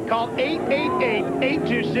one, call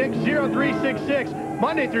 888-826-0366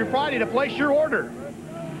 Monday through Friday to place your order.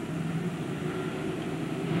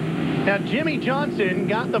 Now, Jimmy Johnson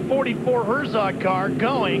got the 44 Herzog car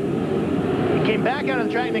going. He came back out of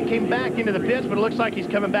the track and then came back into the pits, but it looks like he's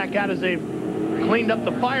coming back out as they've cleaned up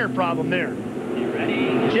the fire problem there.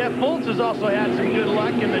 Jeff Foltz has also had some good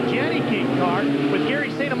luck in the Jenny King car. With Gary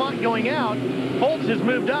St. Amant going out, Foltz has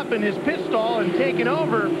moved up in his pit stall and taken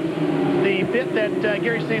over the pit that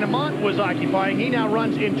Gary St. Amant was occupying. He now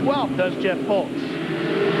runs in 12th, does Jeff Foltz.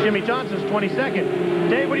 Jimmy Johnson's 22nd.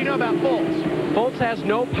 Dave, what do you know about Foltz? Foltz has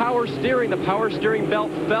no power steering. The power steering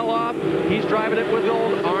belt fell off. He's driving it with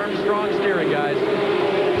old Armstrong steering, guys.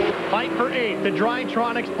 Fight for 8th. The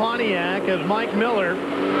Drytronics Pontiac of Mike Miller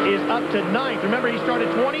is up to 9th. Remember, he started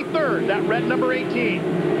 23rd, that red number 18.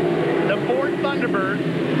 The Ford Thunderbird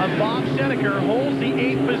of Bob Seneker holds the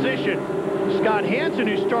 8th position. Scott Hansen,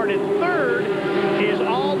 who started 3rd, is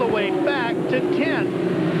all the way back to 10th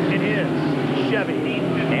in his Chevy.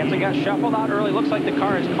 Hansen got shuffled out early. Looks like the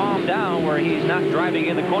car has calmed down where he's not driving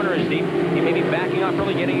in the corner as deep. He may be backing off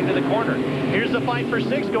early, getting into the corner. Here's the fight for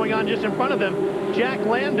 6th going on just in front of them. Jack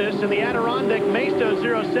Landis in the Adirondack Maisto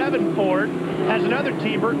 07 Ford has another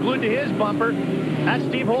T-Bird glued to his bumper. That's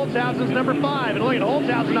Steve Holtzhausen's number 5. And look at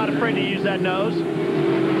Holtzhausen, not afraid to use that nose.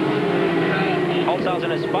 Holtzhausen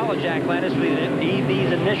has followed Jack Landis for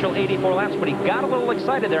these initial 84 laps, but he got a little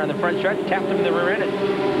excited there on the front stretch, tapped him in the rear end.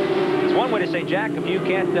 It's one way to say, Jack, if you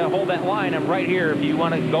can't hold that line, I'm right here. If you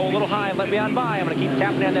want to go a little high and let me on by, I'm going to keep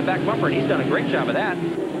tapping on that back bumper. And he's done a great job of that.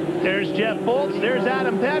 There's Jeff Foltz. There's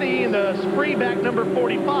Adam Petty in the spree back number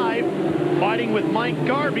 45, fighting with Mike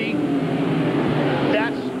Garvey.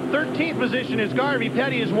 That's 13th position is Garvey.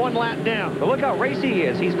 Petty is 1 lap down. But look how racy he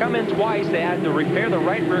is. He's come in twice. They had to repair the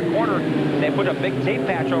right rear corner. They put a big tape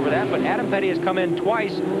patch over that, but Adam Petty has come in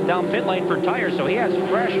twice down pit lane for tires, so he has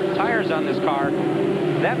fresh tires on this car.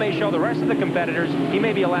 That may show the rest of the competitors he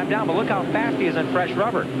may be a lap down, but look how fast he is on fresh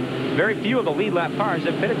rubber. very few of the lead lap cars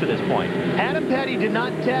have pitted to this point. Adam Petty did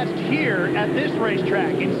not test here at this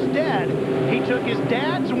racetrack. Instead, he took his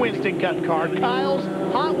dad's Winston Cup car, Kyle's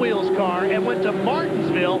Hot Wheels car, and went to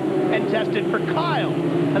Martinsville and tested for Kyle.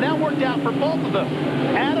 And that worked out for both of them.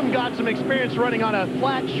 Adam got some experience running on a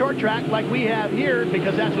flat short track like we have here,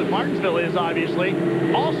 because that's what Martinsville is, obviously.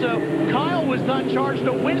 Also, Kyle was not charged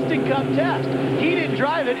a Winston Cup test. He didn't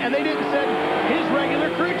drive it, and they didn't send his regular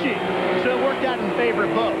crew chief. So it worked out in favor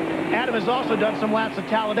of both. Adam has also done some laps at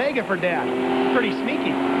Talladega for Dad. Pretty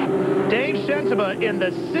sneaky. Dave Sensiba in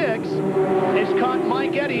the 6 has caught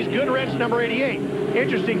Mike Eddy's good wrench number 88.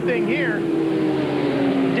 Interesting thing here,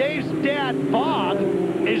 Dave's dad, Bob,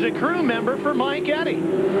 is a crew member for Mike Eddy.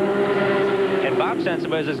 And Bob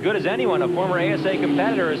Sensiba is as good as anyone, a former ASA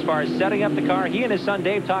competitor as far as setting up the car. He and his son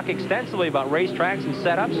Dave talk extensively about racetracks and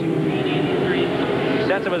setups.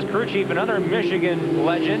 Sensiba's crew chief, another Michigan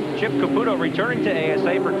legend, Chip Caputo, returning to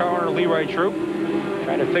ASA for car owner Leroy Troop.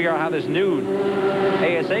 Trying to figure out how this new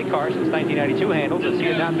ASA car since 1992 handles, as he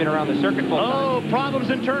had not been around the circuit full time. Oh, problems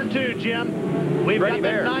in turn 2, Jim. We've got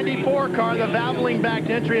the 94 car, the valvoline back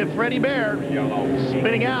entry of Freddie Bear.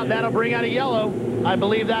 Spinning out, that'll bring out a yellow. I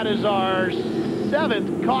believe that is our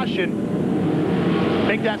 7th caution.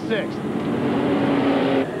 Make that 6th.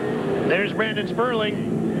 There's Brandon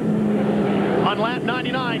Sperling on lap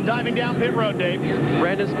 99, diving down pit road, Dave.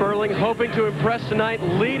 Brandon Sperling hoping to impress tonight,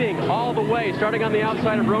 leading all the way, starting on the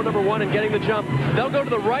outside of row number 1 and getting the jump. They'll go to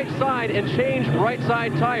the right side and change right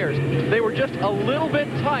side tires. They were just a little bit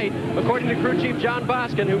tight, according to crew chief John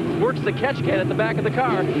Boskin, who works the catch can at the back of the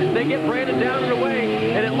car. They get Brandon down and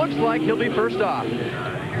away, and it looks like he'll be first off.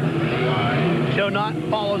 Joe Knott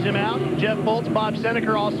follows him out. Jeff Bolts, Bob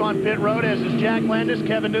Seneker also on pit road, as is Jack Landis,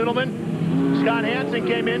 Kevin Noodleman. Scott Hansen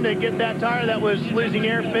came in to get that tire that was losing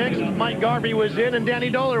air fixed. Mike Garvey was in, and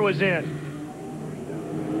Danny Doler was in.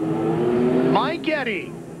 Mike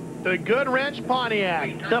Eddy, the good wrench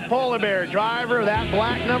Pontiac, the Polar Bear driver of that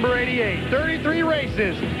black number 88. 33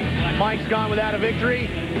 races. Mike's gone without a victory.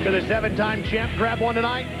 For the 7-time champ, grab one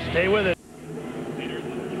tonight. Stay with it.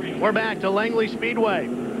 We're back to Langley Speedway.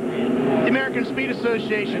 The American Speed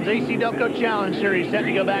Association's AC-Delco Challenge Series set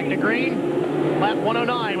to go back to green. Lap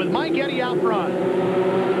 109 with Mike Eddy out front.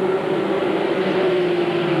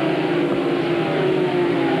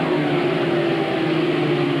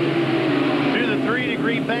 Through the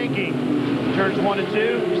 3-degree banking. Turns 1 and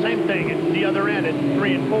 2. Same thing at the other end at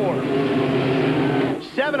 3 and 4.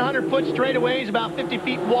 700-foot straightaways, about 50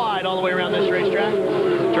 feet wide all the way around this racetrack.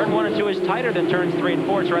 Turn 1 and 2 is tighter than turns 3 and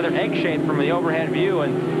 4. It's rather egg-shaped from the overhead view.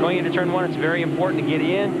 And going into turn 1, it's very important to get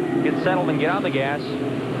in, get settled, and get on the gas.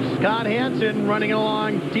 Scott Hansen running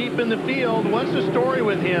along deep in the field. What's the story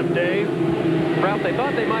with him, Dave? Ralph, they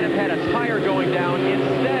thought they might have had a tire going down.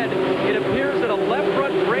 Instead, it appears that a left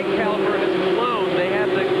front brake caliper has blown. They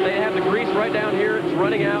have the grease right down here. It's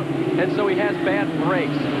running out, and so he has bad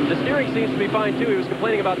brakes. The steering seems to be fine, too. He was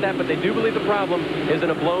complaining about that, but they do believe the problem is in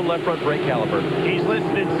a blown left front brake caliper. He's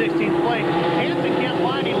listed in 16th place. Hansen can't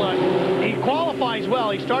find any luck. He qualifies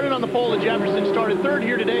well. He started on the pole at Jefferson, started 3rd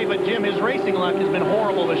here today, but Jim, his racing luck has been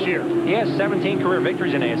horrible this year. He has 17 career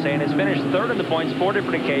victories in ASA and has finished 3rd in the points 4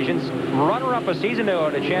 different occasions. Runner-up a season ago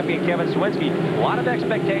to champion Kevin Swinski. A lot of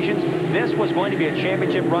expectations. This was going to be a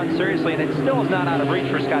championship run, seriously, and it still is not out of reach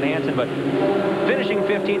for Scott Hansen, but finishing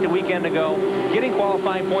 15th a weekend ago, getting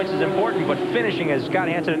qualifying points is important, but finishing, as Scott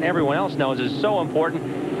Hansen and everyone else knows, is so important.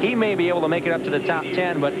 He may be able to make it up to the top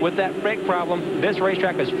 10, but with that brake problem, this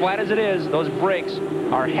racetrack, as flat as it is, those brakes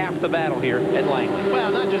are half the battle here at Langley.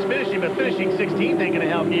 Well, not just finishing, but finishing 16th ain't going to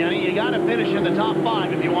help you any. You got to finish in the top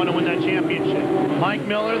 5 if you want to win that championship. Mike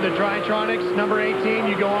Miller, the Tritronics, number 18,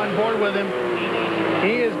 you go on board with him.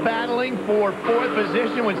 He is battling for 4th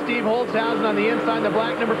position with Steve Holtzhausen on the inside, the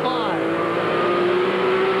black number 5.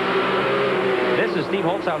 This is Steve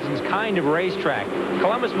Holtzhausen's kind of racetrack.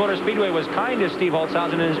 Columbus Motor Speedway was kind to Steve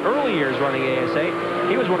Holtzhausen in his early years running ASA.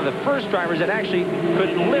 He was one of the first drivers that actually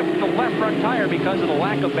could lift the left front tire because of the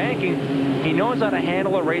lack of banking. He knows how to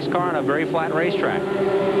handle a race car on a very flat racetrack.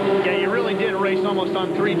 Yeah, you really did race almost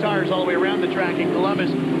on 3 tires all the way around the track in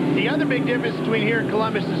Columbus. The other big difference between here and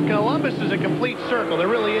Columbus is a complete circle. There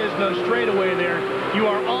really is no straightaway there. You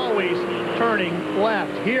are always turning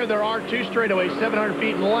left. Here there are 2 straightaways, 700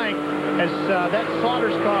 feet in length, as that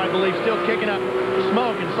Sauter's car, I believe, still kicking up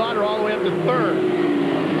smoke, and Sauter all the way up to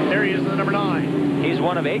 3rd. There he is, the number 9. He's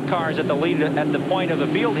one of 8 cars at the lead at the point of the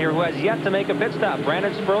field here who has yet to make a pit stop.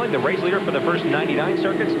 Brandon Sperling, the race leader for the first 99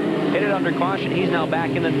 circuits, hit it under caution. He's now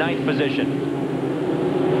back in the 9th position.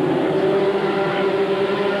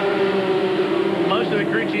 Most of the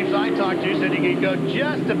crew chiefs I talked to said you could go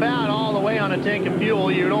just about all the way on a tank of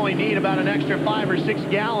fuel. You'd only need about an extra 5 or 6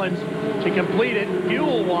 gallons to complete it,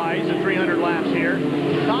 fuel-wise, at 300 laps here.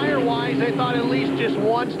 Tire-wise, they thought at least just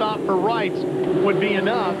one stop for rights would be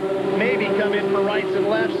enough. Maybe come in for rights and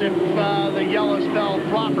lefts if the yellows fell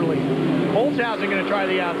properly. Holzhausen going to try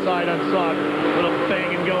the outside on Sauter. Little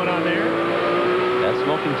banging going on there. That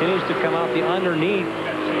smoke continues to come out the underneath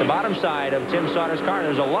the bottom side of Tim Sauter's car.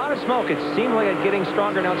 There's a lot of smoke. It seemed like it's getting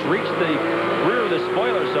stronger. Now it's reached the rear of the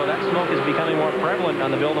spoiler, so that smoke is becoming more prevalent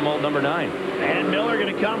on the build-a-mold number 9. And Miller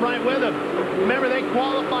going to come right with him. Remember, they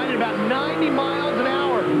qualified at about 90 miles an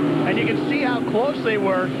hour, and you can see how close they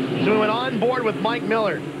were as we went on board with Mike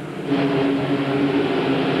Miller.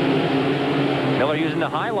 Miller using the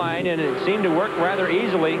high line, and it seemed to work rather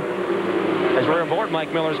easily as we're aboard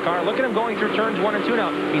Mike Miller's car. Look at him going through turns 1 and 2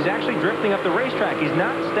 now. He's actually drifting up the racetrack. He's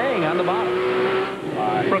not staying on the bottom.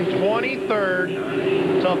 From 23rd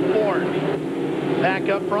to 4th. Back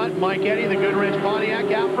up front, Mike Eddy, the Goodrich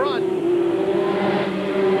Pontiac out front.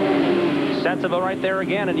 Sensible right there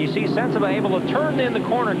again, and you see Sensible able to turn in the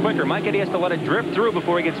corner quicker. Mike Eddy has to let it drift through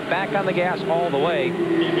before he gets back on the gas all the way.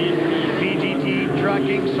 PGT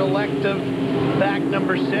Trucking Selective back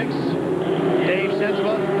number 6. Dave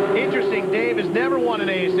Sensible. Interesting, Dave has never won an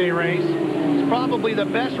ASA race. It's probably the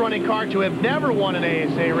best running car to have never won an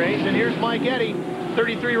ASA race. And here's Mike Eddy,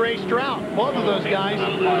 33 race drought. Both of those guys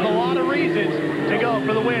with a lot of reasons to go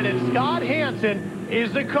for the win. And Scott Hansen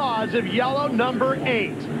is the cause of yellow number 8.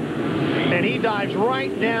 And he dives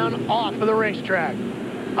right down off of the racetrack.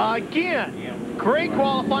 Again, great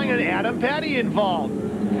qualifying and Adam Petty involved.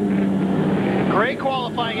 Great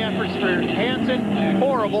qualifying efforts for Hansen,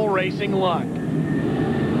 horrible racing luck.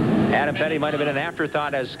 Adam Petty might have been an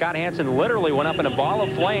afterthought as Scott Hansen literally went up in a ball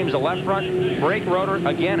of flames. The left front brake rotor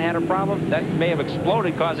again had a problem. That may have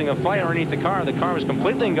exploded, causing a fire underneath the car. The car was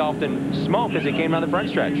completely engulfed in smoke as it came down the front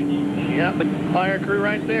stretch. Yep, the fire crew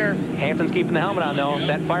right there. Hansen's keeping the helmet on, though. If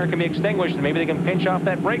that fire can be extinguished, maybe they can pinch off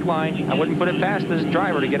that brake line. I wouldn't put it past this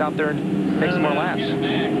driver to get out there and take some more laps.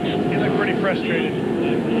 He looked pretty frustrated.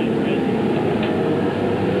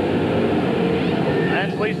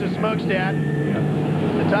 That's Lisa Smokestad,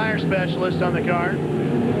 the tire specialist on the car.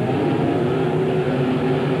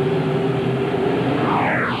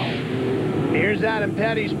 Here's Adam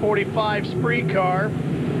Petty's 45 Spree car.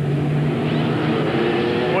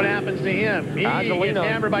 What happens to him? He gets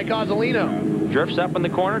hammered by Cozzolino. Drifts up in the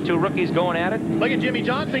corner, 2 rookies going at it. Look at Jimmy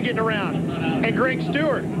Johnson getting around. And Greg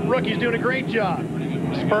Stewart. Rookie's doing a great job.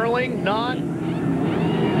 Sperling, Knott.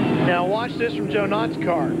 Now watch this from Joe Knott's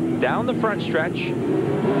car. Down the front stretch.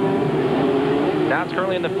 Knott's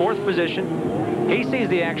currently in the 4th position. He sees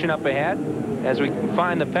the action up ahead. As we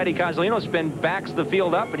find the Petty Cozzolino spin, backs the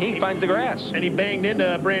field up, and he finds the grass. And he banged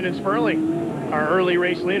into Brandon Sperling, our early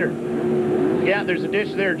race leader. Yeah, there's a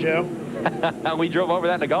ditch there, Joe. We drove over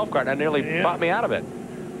that in a golf cart. That nearly popped me out of it.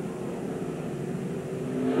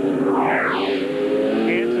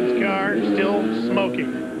 Hansen's car still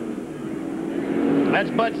smoking.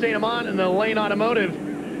 That's Bud St. Amant in the Lane Automotive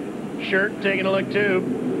shirt, taking a look, too.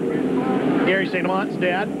 Gary St. Amant's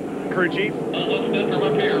dad, crew chief.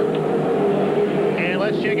 And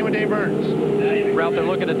let's check in with Dave Burns. Ralph, they're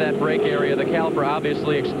looking at that brake area. The caliper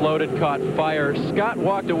obviously exploded, caught fire. Scott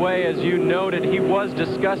walked away, as you noted. He was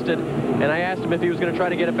disgusted, and I asked him if he was going to try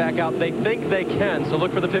to get it back out. They think they can, so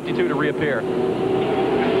look for the 52 to reappear.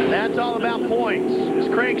 That's all about points. As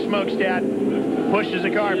Craig Smokestad pushes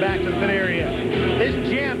the car back to the pit area. This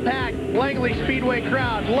jam-packed Langley Speedway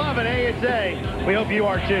crowd loving ASA. We hope you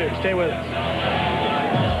are too. Stay with us.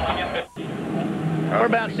 We're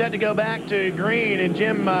about set to go back to green, and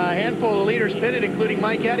Jim, a handful of leaders pitted, including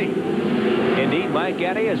Mike Eddy. Indeed, Mike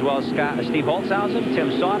Eddy, as well as Steve Holzhausen,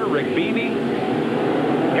 Tim Sauter, Rick Beebe,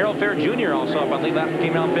 Harold Fair Jr. also up on lead lap,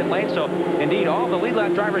 came down pit lane. So, indeed, all the lead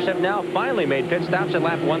lap drivers have now finally made pit stops at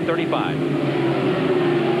lap 135.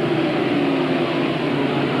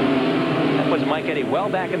 That puts Mike Eddy well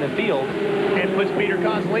back in the field. And puts Peter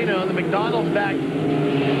Cozzolino, the McDonald's back,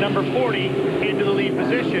 number 40, into the lead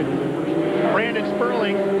position. Brandon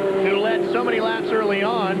Sperling, who led so many laps early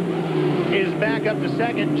on, is back up to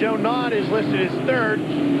 2nd. Joe Knott is listed as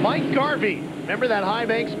 3rd. Mike Garvey, remember that high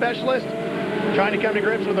bank specialist? Trying to come to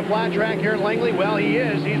grips with the flat track here at Langley? Well, he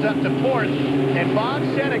is. He's up to 4th. And Bob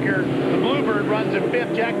Seneker, the Bluebird, runs in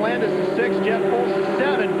 5th. Jack Landis is 6th. Jeff Pulse is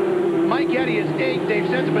 7th. Mike Eddy is 8th. Dave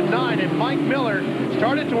Sensible 9. And Mike Miller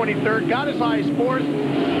started 23rd, got as high as 4th.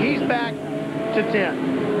 He's back to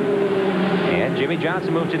 10th. And Jimmy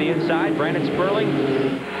Johnson moved to the inside. Brandon Sperling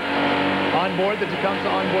on board the Tecumseh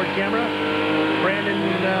onboard camera. Brandon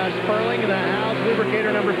Sperling, the House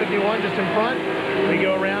lubricator number 51, just in front. We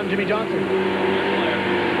go around Jimmy Johnson.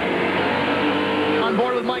 On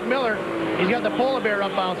board with Mike Miller. He's got the polar bear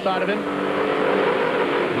up outside of him.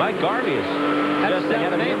 Mike Garvey is just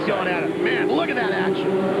ahead of him. Going at it. Man, look at that action.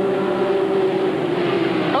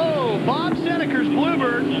 Oh, Bob Seneker's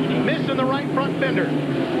Bluebird missing the right front fender.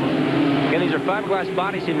 Again, these are fiberglass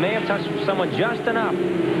bodies. He may have touched someone just enough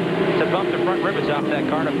to bump the front rivets off that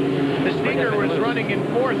car. The Sneaker was running in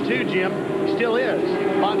fourth, too, Jim. Still is.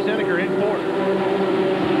 Bob Seneker in fourth.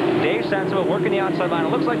 Dave Sensible working the outside line.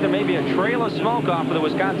 It looks like there may be a trail of smoke off of the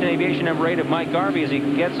Wisconsin Aviation number 8 of Mike Garvey as he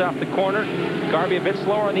gets off the corner. Garvey a bit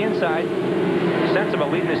slower on the inside. Sensible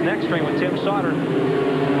leading his next string with Tim Sauter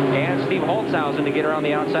and Steve Holtzhausen to get around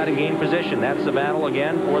the outside and gain position. That's the battle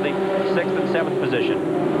again for the 6th and 7th position.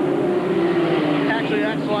 Actually,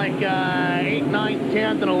 that's like 8th, 9th,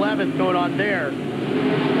 10th, and 11th going on there.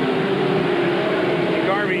 And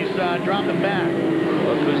Garvey's dropping back.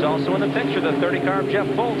 Look who's also in the picture, the 30 car of Jeff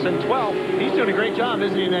Foltz in 12th. He's doing a great job,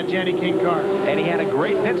 isn't he, in that Jenny King car? And he had a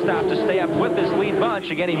great pit stop to stay up with this lead bunch.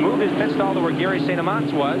 Again, he moved his pit stall to where Gary St.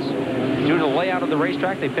 Amant's was. Due to the layout of the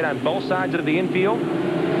racetrack, they pit on both sides of the infield.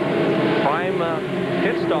 Prime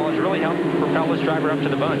pit stall has really helped propel this driver up to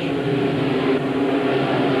the bunch.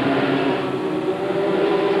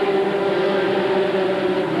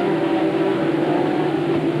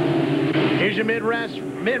 Here's your mid-race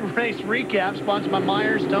recap, sponsored by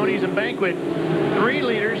Myers, Tony's, and Banquet. 3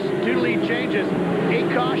 leaders, 2 lead changes,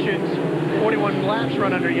 8 cautions, 41 laps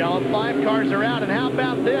run under yellow. 5 cars are out. And how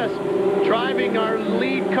about this? Driving our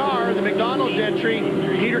lead car, the McDonald's entry,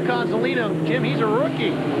 Peter Cozzolino. Jim, he's a rookie.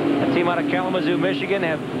 A team out of Kalamazoo, Michigan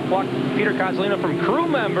have plucked Peter Cozzolino from crew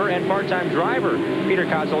member and part-time driver Peter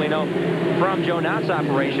Cozzolino from Joe Knott's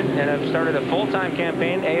operation and have started a full-time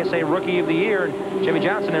campaign, ASA Rookie of the Year. And Jimmy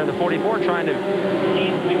Johnson there in the 44 trying to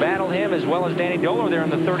battle him, as well as Danny Doler there in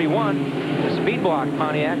the 31. The Speed Block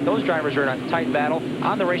Pontiac, those drivers are in a tight battle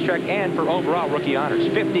on the racetrack and for overall rookie honors.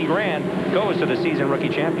 50 grand goes to the season rookie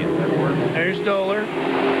champion. There's Doler.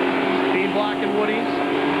 Speed Block and Woody's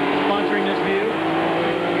sponsoring this view.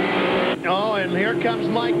 Oh, and here comes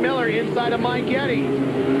Mike Miller inside of Mike Eddy.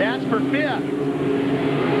 That's for 5th.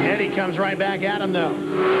 Eddy comes right back at him, though.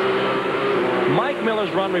 Mike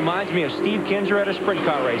Miller's run reminds me of Steve Kinzer at a sprint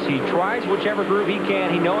car race. He tries whichever groove he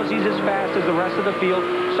can. He knows he's as fast as the rest of the field,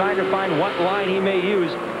 trying to find what line he may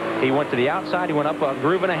use. He went to the outside. He went up a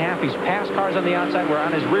groove and a half. He's passed cars on the outside. We're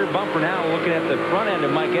on his rear bumper now, looking at the front end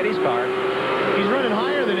of Mike Eddy's car. He's running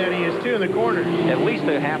higher than Eddy is, too, in the corner. At least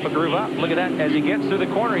a half a groove up. Look at that. As he gets through the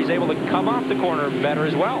corner, he's able to come off the corner better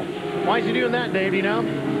as well. Why is he doing that, Dave? Do you know?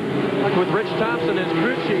 With Rich Thompson as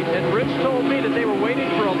crew chief, and Rich told me that they were waiting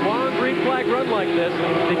for a long green flag run like this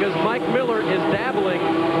because Mike Miller is dabbling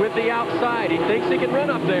with the outside. He thinks he can run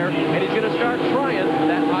up there, and he's going to start trying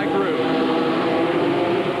that high groove.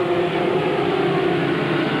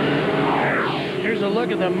 Here's a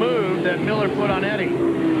look at the move that Miller put on Eddy.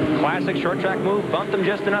 Classic short track move, bumped him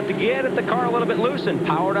just enough to get at the car a little bit loose and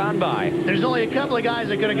powered on by. There's only a couple of guys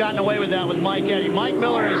that could have gotten away with that with Mike Eddy. Mike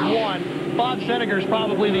Miller is one. Bob Seneker is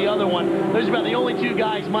probably the other one. Those are about the only 2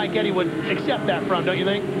 guys Mike Eddy would accept that from, don't you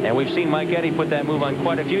think? And we've seen Mike Eddy put that move on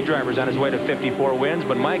quite a few drivers on his way to 54 wins.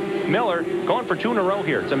 But Mike Miller going for 2 in a row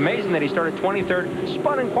here. It's amazing that he started 23rd,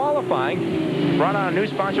 spun in qualifying, brought on a new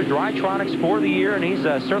sponsor, Drytronics, for the year, and he's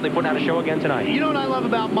certainly putting on a show again tonight. You know what I love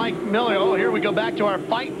about Mike Miller? Oh, here we go back to our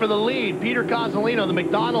fight for the lead. Peter Cozzolino, the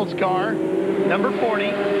McDonald's car, number 40,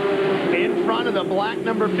 in front of the black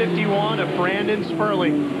number 51 of Brandon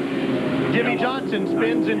Sperling. Jimmy Johnson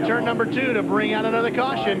spins in turn number 2 to bring out another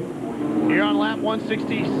caution. Here on lap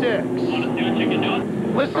 166.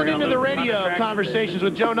 Listening to the radio conversations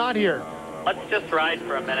with Joe Knott here. Let's just ride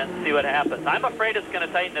for a minute and see what happens. I'm afraid it's going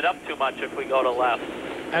to tighten it up too much if we go to left.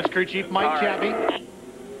 That's crew chief Mike Chappie.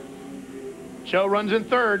 Joe runs in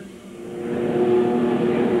 3rd.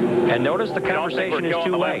 And notice the conversation is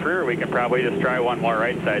 2-way. Rear, we can probably just try one more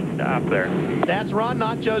right side stop there. That's Ron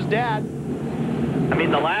Knott, Joe's dad. I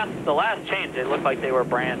mean, the last change, it looked like they were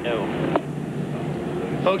brand new.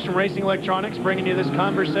 Folks from Racing Electronics bringing you this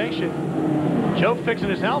conversation. Joe fixing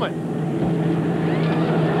his helmet.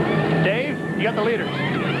 Dave, you got the leaders.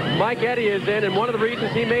 Mike Eddy is in, and one of the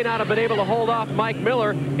reasons he may not have been able to hold off Mike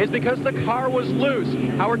Miller is because the car was loose.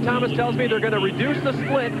 Howard Thomas tells me they're going to reduce the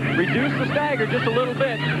split, reduce the stagger just a little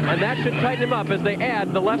bit, and that should tighten him up as they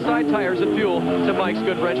add the left side tires and fuel to Mike's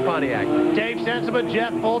good wrench Pontiac. Dave Sensiba,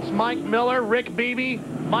 Jeff Foltz, Mike Miller, Rick Beebe,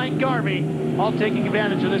 Mike Garvey, all taking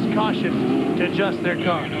advantage of this caution to adjust their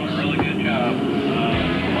car. Really good job.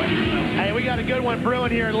 Hey, we got a good one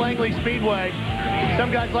brewing here at Langley Speedway.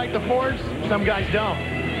 Some guys like the Fords, some guys don't.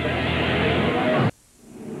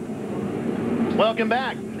 Welcome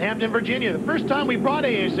back, Hampton, Virginia. The first time we brought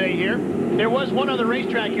ASA here, there was one other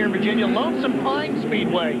racetrack here in Virginia, Lonesome Pine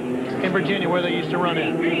Speedway in Virginia, where they used to run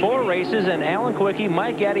it. 4 races, and Alan Quickie,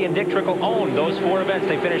 Mike Eddy, and Dick Trickle owned those 4 events.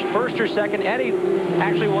 They finished first or second. Eddy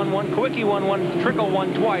actually won one, Quickie won one, Trickle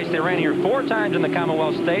won twice. They ran here 4 times in the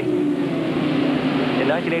Commonwealth State in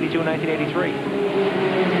 1982 and 1983.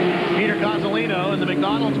 Peter Cozzolino in the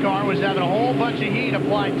McDonald's car was having a whole bunch of heat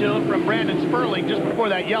applied to him from Brandon Sperling just before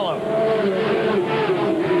that yellow.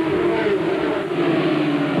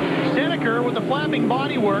 Seneker with the flapping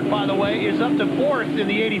bodywork, by the way, is up to 4th in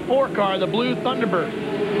the 84 car, the Blue Thunderbird.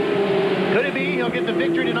 Could it be he'll get the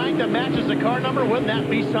victory tonight that matches the car number? Wouldn't that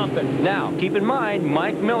be something? Now, keep in mind,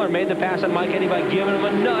 Mike Miller made the pass on Mike Eddy by giving him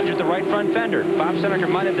a nudge at the right front fender. Bob Seneker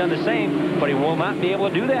might have done the same, but he will not be able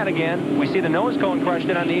to do that again. We see the nose cone crushed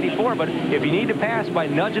in on the 84, but if you need to pass by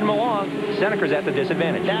nudging him along, Seneker's at the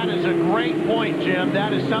disadvantage. That is a great point, Jim.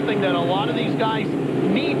 That is something that a lot of these guys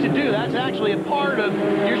need to do. That's actually a part of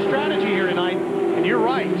your strategy here tonight. And you're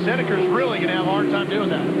right, Seneker's really going to have a hard time doing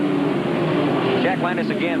that. Jack Landis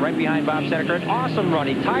again right behind Bob Seneker. An awesome run.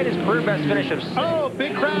 He tied his career best finish of 6. Oh,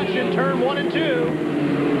 big crash in turn 1 and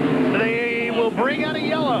 2. They will bring out a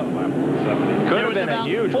yellow. Could have been a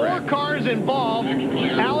huge 4 wreck. cars involved.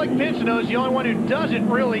 Alec Pinchino is the only one who doesn't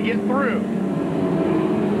really get through.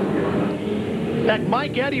 In fact,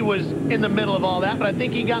 Mike Eddy was in the middle of all that, but I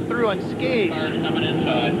think he got through unscathed. Coming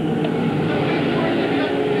inside.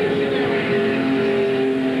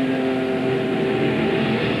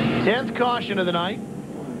 10th caution of the night.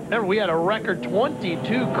 Remember, we had a record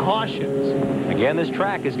 22 cautions. Again, this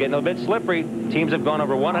track is getting a bit slippery. Teams have gone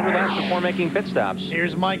over 100 laps before making pit stops.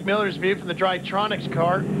 Here's Mike Miller's view from the Drytronics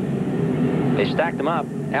car. They stacked them up.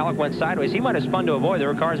 Alec went sideways. He might have spun to avoid.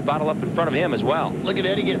 There were cars bottled up in front of him as well. Look at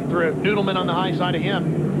Eddie getting through. Noodleman on the high side of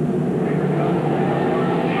him.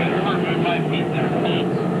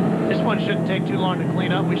 This one shouldn't take too long to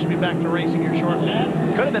clean up. We should be back to racing here shortly.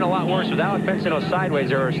 Could have been a lot worse with Alec Pinchino sideways.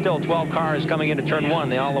 There are still 12 cars coming into turn 1.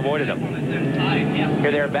 They all avoided him.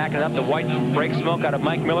 Here they are backing up. The white brake smoke out of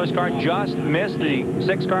Mike Miller's car just missed the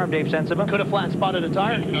 6 car of Dave Sensiba. Could have flat spotted a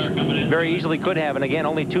tire. Very easily could have. And again,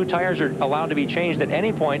 only 2 tires are allowed to be changed at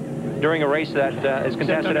any point during a race that is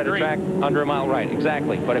contested at a track under a mile right.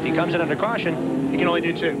 Exactly. But if he comes in under caution, he can only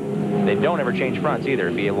do 2. They don't ever change fronts either.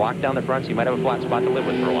 If you lock down the fronts, you might have a flat spot to live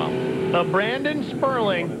with for a while. Brandon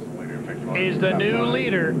Sperling is the new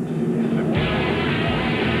leader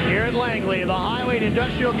here at Langley, the Highway and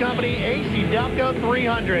Industrial Company AC-Delco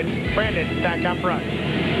 300. Brandon, back up front.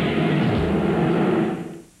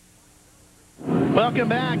 Welcome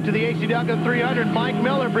back to the AC-Delco 300. Mike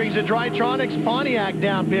Miller brings the Drytronics Pontiac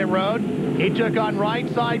down pit road. He took on right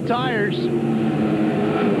side tires.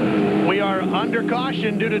 We are under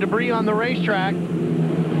caution due to debris on the racetrack.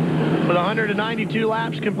 With 192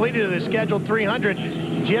 laps completed of the scheduled 300,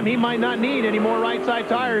 Jim, he might not need any more right side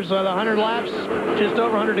tires. The 100 laps, just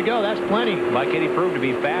over 100 to go. That's plenty. Mike Eddy proved to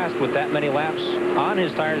be fast with that many laps on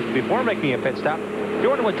his tires before making a pit stop. If you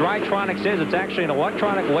wonder what Drytronics is, it's actually an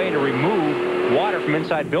electronic way to remove water from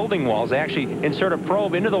inside building walls. They actually insert a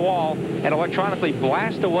probe into the wall and electronically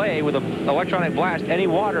blast away with an electronic blast any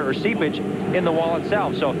water or seepage in the wall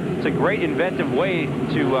itself. So it's a great inventive way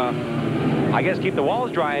to I guess keep the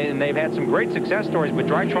walls dry, and they've had some great success stories. But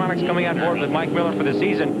Drytronics coming on board with Mike Miller for the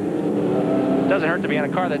season. Doesn't hurt to be on a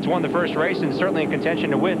car that's won the first race and certainly in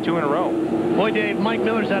contention to win 2 in a row. Boy, Dave, Mike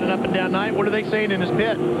Miller's had an up and down night. What are they saying in his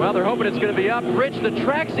pit? Well, they're hoping it's going to be up. Rich, the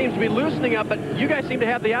track seems to be loosening up, but you guys seem to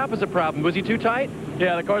have the opposite problem. Was he too tight?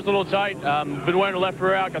 Yeah, the car's a little tight. Been wearing the left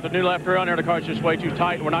rear out, got the new left rear on there. The car's just way too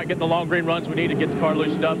tight. We're not getting the long green runs we need to get the car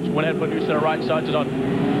loosened up. So went ahead and put a new set of right sides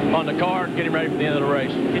on the car, getting ready for the end of the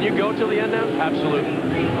race. Can you go till the end now? Absolutely.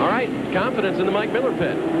 All right, confidence in the Mike Miller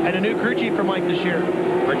pit. And a new crew chief for Mike this year.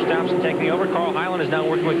 Rich Thompson taking over. Carl Hyland is now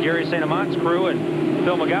working with Gary St. Amant's crew, and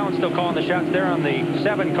Phil McGowan still calling the shots there on the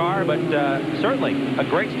 7 car, but certainly a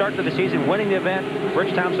great start to the season, winning the event.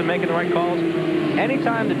 Rich Thompson making the right calls.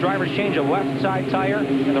 Anytime the drivers change a left side tire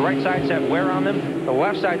and the right sides have wear on them, the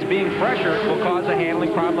left side's being pressured will cause a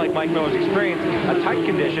handling problem like Mike Miller's experienced, a tight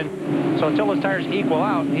condition. So until those tires equal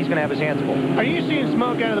out, he's going to have his hands full. Are you seeing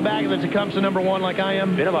smoke out of the back of the Tecumseh number 1 like I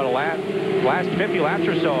am? Been about a last 50 laps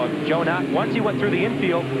or so of Joe Knott. Once he went through the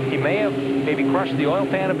infield, he may have maybe crushed the oil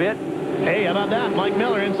pan a bit. Hey, how about that? Mike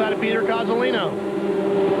Miller inside of Peter Cozzolino.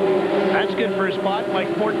 That's good for his spot, like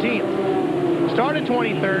 14th. Started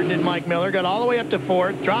 23rd, did Mike Miller, got all the way up to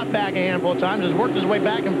 4th, dropped back a handful of times, has worked his way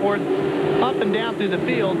back and forth, up and down through the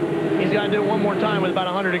field. He's got to do it one more time with about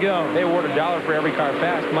 100 to go. They award $1 for every car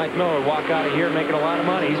passed. Mike Miller would walk out of here making a lot of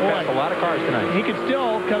money. He's passed a lot of cars tonight. He could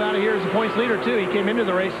still come out of here as a points leader, too. He came into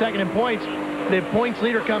the race second in points. The points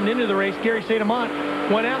leader coming into the race, Gary St. Amant,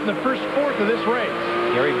 went out in the first fourth of this race.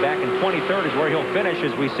 Gary back in 23rd is where he'll finish,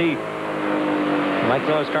 as we see Mike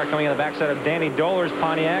Miller's car coming on the backside of Danny Dohler's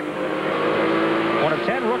Pontiac. One of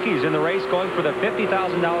 10 rookies in the race going for the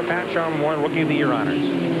 $50,000 Pat Sharman Warren Rookie of the Year honors.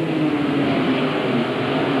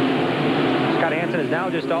 Scott Hansen has now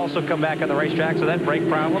just also come back on the racetrack, so that brake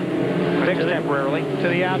problem fixed temporarily. To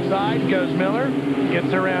the outside goes Miller,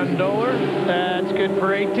 gets around Dohler. That's good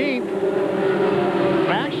for 18th.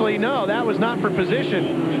 Actually, no, that was not for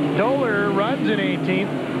position. Dohler runs in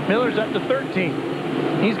 18th. Miller's up to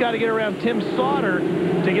 13th. He's got to get around Tim Sauter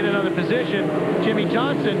to get another position. Jimmy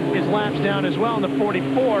Johnson is laps down as well in the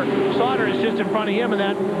 44. Sauter is just in front of him in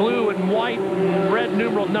that blue and white and red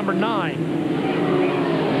numeral number 9.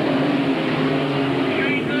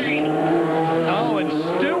 Oh, and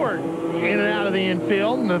Stewart in and out of the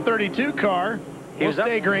infield in the 32 car. He was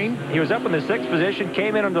stay green. He was up in the 6th position,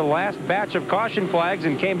 came in on the last batch of caution flags,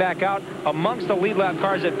 and came back out amongst the lead lap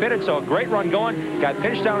cars that pitted. So a great run going. Got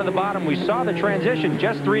pinched down to the bottom. We saw the transition,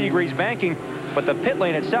 just 3 degrees banking, but the pit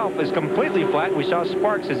lane itself is completely flat. We saw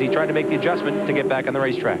sparks as he tried to make the adjustment to get back on the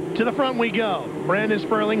racetrack. To the front we go. Brandon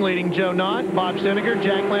Sperling leading Joe Knott, Bob Senegar,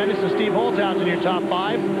 Jack Landis, and Steve Holtzhausen in your top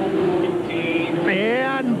 5.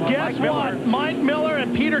 And guess what? Mike Miller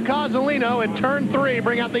and Peter Cozzolino in turn 3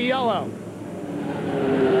 bring out the yellow.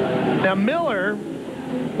 Now, Miller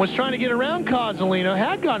was trying to get around Cozzolino,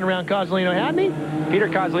 had gotten around Cozzolino, hadn't he? Peter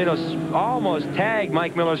Cozzolino almost tagged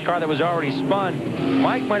Mike Miller's car that was already spun.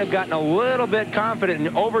 Mike might have gotten a little bit confident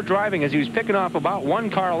in overdriving as he was picking off about 1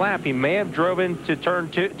 car a lap. He may have drove into turn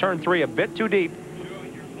 3 a bit too deep.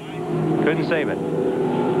 Couldn't save it.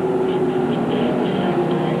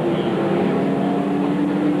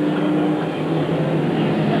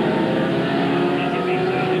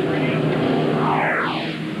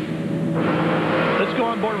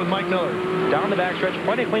 Board with Mike Miller. Down the backstretch,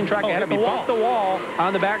 plenty of clean track ahead of him. He bumped the wall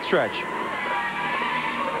on the backstretch.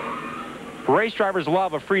 Race drivers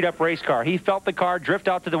love a freed-up race car. He felt the car drift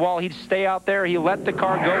out to the wall. He'd stay out there. He let the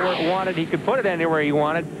car go where it wanted. He could put it anywhere he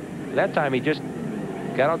wanted. That time he just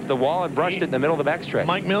got out to the wall and brushed it in the middle of the backstretch.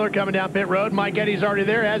 Mike Miller coming down pit road. Mike Eddy's already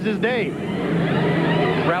there, as is Dave.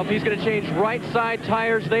 Ralph, he's going to change right side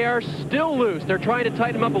tires. They are still loose. They're trying to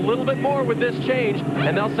tighten them up a little bit more with this change,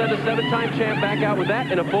 and they'll send a 7-time champ back out with that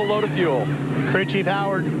and a full load of fuel. Crew Chief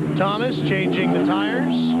Howard Thomas changing the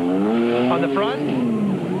tires on the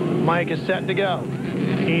front. Mike is set to go.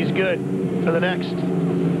 He's good for the next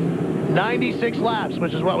 96 laps,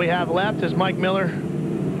 which is what we have left as Mike Miller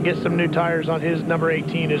gets some new tires on his number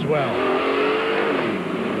 18 as well.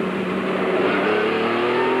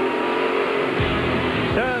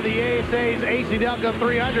 The ASA's AC-Delco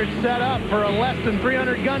 300 set up for a less than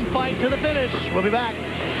 300 gunfight to the finish. We'll be back.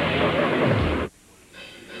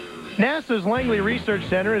 NASA's Langley Research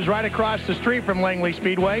Center is right across the street from Langley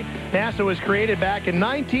Speedway. NASA was created back in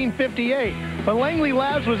 1958, but Langley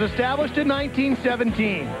Labs was established in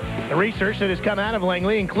 1917. The research that has come out of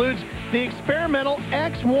Langley includes the experimental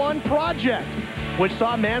X-1 project, which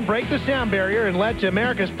saw man break the sound barrier and led to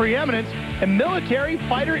America's preeminence in military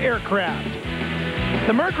fighter aircraft.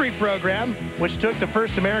 The Mercury program, which took the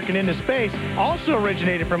first American into space, also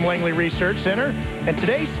originated from Langley Research Center, and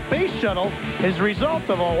today's space shuttle is the result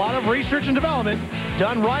of a lot of research and development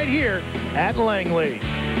done right here at Langley.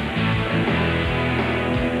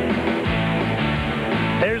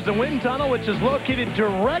 There's the wind tunnel, which is located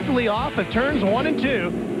directly off of turns 1 and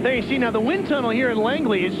 2. There you see, now the wind tunnel here at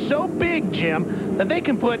Langley is so big, Jim, that they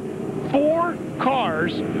can put 4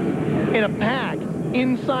 cars in a pack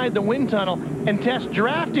inside the wind tunnel and test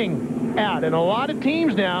drafting out. And a lot of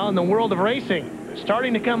teams now in the world of racing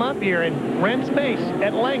starting to come up here and rent space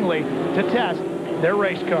at Langley to test their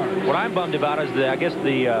race cars. What I'm bummed about is I guess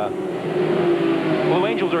the Blue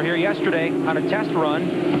Angels were here yesterday on a test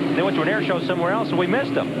run. They went to an air show somewhere else, and we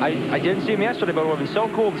missed them. I didn't see them yesterday, but it would have been so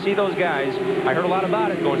cool to see those guys. I heard a lot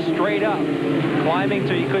about it, going straight up, climbing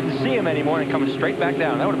till you couldn't see them anymore, and coming straight back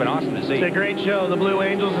down. That would have been awesome to see. It's a great show, the Blue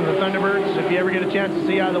Angels and the Thunderbirds. If you ever get a chance to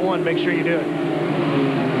see either one, make sure you do it.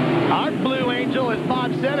 Our Blue Angel is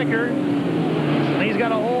Bob Senegar. He's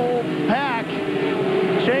got a whole pack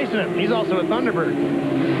chasing him. He's also a Thunderbird.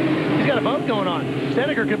 He's got a boat going on.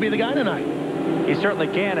 Senegar could be the guy tonight. He certainly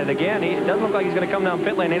can, and again, it doesn't look like he's going to come down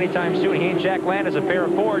pit lane anytime soon. He and Jack Landis, a pair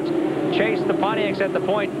of Fords, chase the Pontiacs at the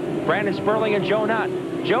point. Brandon Sperling and Joe Knott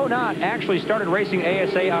Joe Knott actually started racing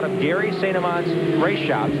ASA out of Gary St. Amant's race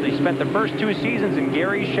shops. They spent the first 2 seasons in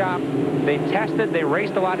Gary's shop. They tested, they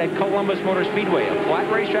raced a lot at Columbus Motor Speedway, a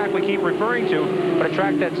flat racetrack we keep referring to, but a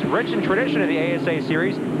track that's rich in tradition of the ASA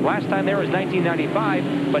series. Last time there was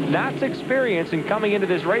 1995, but Knott's experience in coming into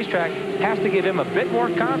this racetrack has to give him a bit more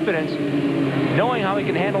confidence, knowing how he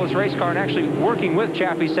can handle his race car and actually working with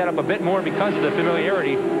Chaffee's setup a bit more because of the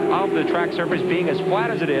familiarity of the track surface being as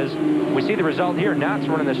flat as it is. We see the result here. Knott's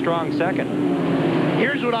running a strong second.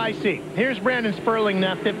 Here's what I see. Here's Brandon Sperling,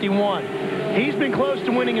 now 51. He's been close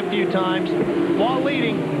to winning a few times. While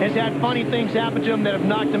leading, has had funny things happen to him that have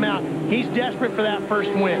knocked him out. He's desperate for that first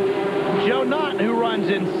win. Joe Knott, who runs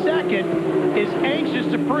in second, is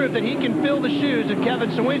anxious to prove that he can fill the shoes of Kevin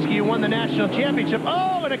Sawinski, who won the national championship.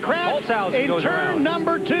 Oh, and a crash in turn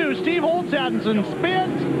number 2. Steve Holtzhausen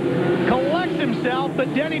spins, collects himself,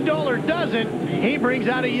 but Denny Doller doesn't. He brings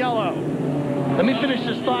out a yellow. Let me finish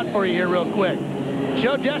this thought for you here real quick.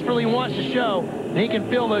 Joe desperately wants to show that he can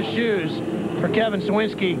fill those shoes for Kevin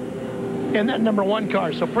Sawinski in that number 1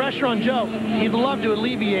 car. So pressure on Joe. He'd love to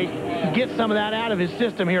alleviate and get some of that out of his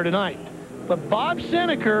system here tonight. But Bob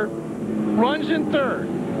Seneker runs in third,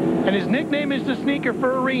 and his nickname is the Sneaker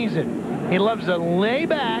for a reason. He loves to lay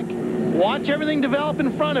back, watch everything develop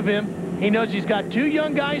in front of him. He knows he's got 2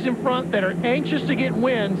 young guys in front that are anxious to get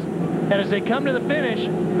wins, and as they come to the finish,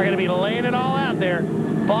 they're going to be laying it all out there.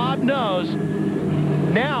 Bob knows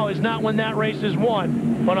now is not when that race is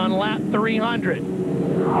won, but on lap 300. It's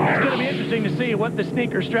going to be interesting to see what the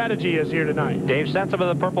Sneaker strategy is here tonight. Dave Sensible,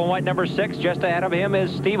 the purple and white number 6. Just ahead of him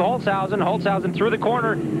is Steve Holtzhausen. Holtzhausen through the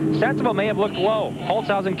corner. Sensible may have looked low.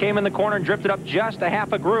 Holtzhausen came in the corner and drifted up just a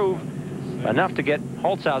half a groove, enough to get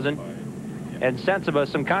Holtzhausen and Sensible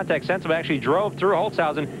some contact. Sensible actually drove through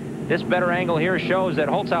Holtzhausen. This better angle here shows that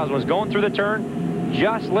Holtzhausen was going through the turn,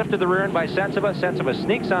 just lifted the rear end by Sensible. Sensible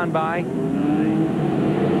sneaks on by.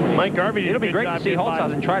 Mike Garvey, it'll be great to see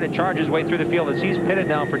Holtzhausen try to charge his way through the field as he's pitted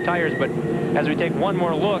now for tires, but as we take one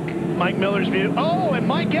more look. Mike Miller's view. Oh, and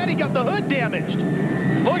Mike Eddy got the hood damaged.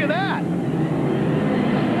 Look at that.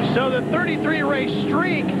 So the 33 race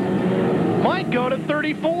streak might go to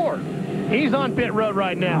 34. He's on pit road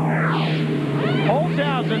right now.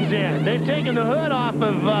 Holtzhausen's in. They've taken the hood off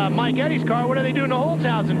of Mike Eddy's car. What are they doing to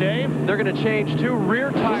Holtzhausen, Dave? They're going to change 2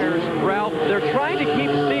 rear tires, Ralph. They're trying to keep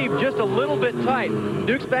Steve just a little bit tight.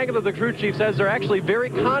 Duke Spangler, the crew chief, says they're actually very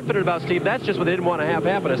confident about Steve. That's just what they didn't want to have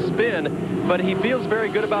happen, a spin. But he feels very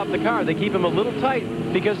good about the car. They keep him a little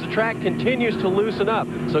tight because the track continues to loosen up.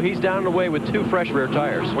 So he's down and away with 2 fresh rear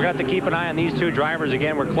tires. We're going to have to keep an eye on these 2 drivers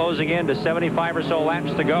again. We're closing in to 75 or so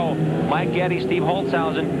laps to go. Mike Eddy, Steve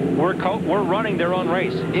Holtzhausen, we're running their own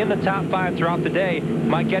race in the top 5 throughout the day.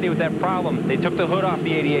 Mike Eddy with that problem. They took the hood off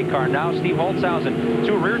the 88 car. Now Steve Holtzhausen,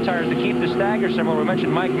 2 rear tires to keep the stagger similar. We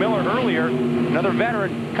mentioned Mike Miller earlier, another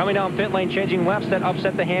veteran coming down pit lane, changing lefts that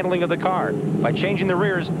upset the handling of the car. By changing the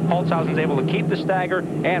rears, Holtzhausen's able to keep the stagger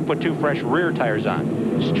and put 2 fresh rear tires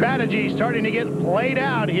on. Strategy starting to get played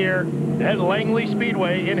out here at Langley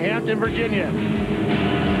Speedway in Hampton, Virginia.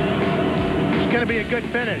 It's going to be a good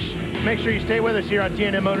finish. Make sure you stay with us here on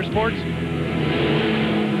TNN Motorsports.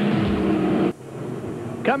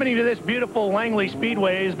 Coming into this beautiful Langley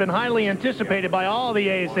Speedway has been highly anticipated by all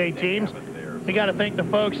the ASA teams. We got to thank the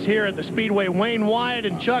folks here at the Speedway. Wayne Wyatt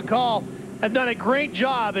and Chuck Hall have done a great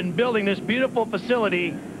job in building this beautiful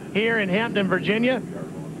facility here in Hampton, Virginia.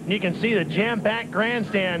 You can see the jam-packed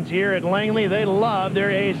grandstands here at Langley. They love their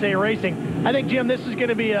ASA racing. I think, Jim, this is going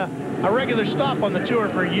to be a regular stop on the tour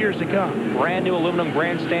for years to come. Brand new aluminum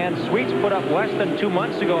grandstand. Suites put up less than 2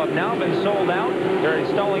 months ago have now been sold out. They're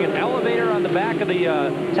installing an elevator on the back of the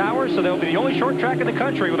tower, so they'll be the only short track in the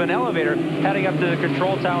country with an elevator heading up to the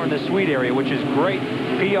control tower in the suite area, which is great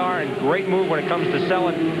PR and great move when it comes to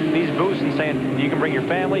selling these booths and saying you can bring your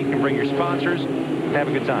family, you can bring your sponsors, and have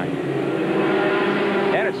a good time.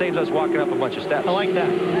 And it saves us walking up a bunch of steps. I like that.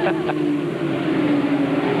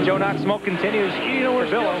 Joe Knott's smoke continues. You know, we're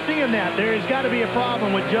still seeing that. There's got to be a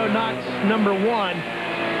problem with Joe Knott's number 1.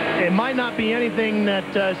 It might not be anything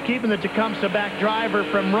that is keeping the Tecumseh back driver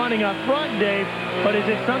from running up front, Dave, but is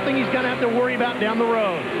it something he's going to have to worry about down the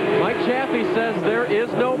road? Mike Chaffee says there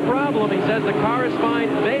is no problem. He says the car is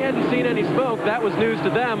fine. They hadn't seen any smoke. That was news to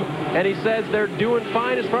them. And he says they're doing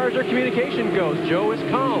fine as far as their communication goes. Joe is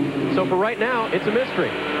calm. So for right now, it's a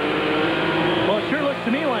mystery. Well, it sure looks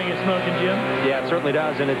to me like it's smoking, Jim. Yeah, it certainly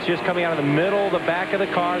does, and it's just coming out of the middle, the back of the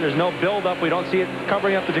car. There's no buildup. We don't see it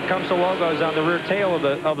covering up the Tecumseh logos on the rear tail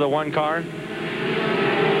of the one car.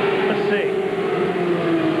 Let's see.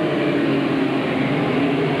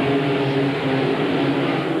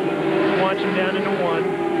 Watch him down into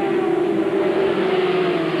 1.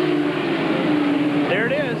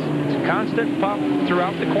 constant puff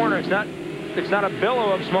throughout the corner. It's not a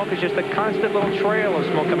billow of smoke. It's just a constant little trail of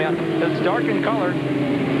smoke coming out. It's dark in color.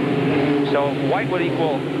 So white would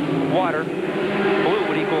equal water. Blue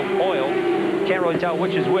would equal oil. Can't really tell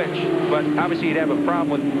which is which, but obviously you'd have a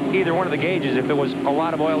problem with either one of the gauges if it was a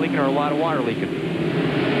lot of oil leaking or a lot of water leaking.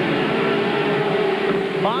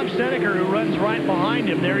 Bob Seneker, who runs right behind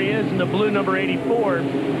him, there he is in the blue number 84.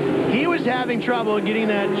 He was having trouble getting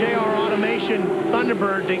that JR Automation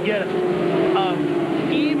Thunderbird to get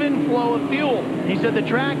an even flow of fuel. He said the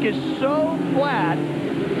track is so flat,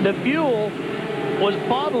 the fuel was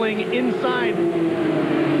bobbling inside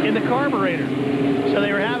in the carburetor. So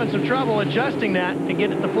they were having some trouble adjusting that to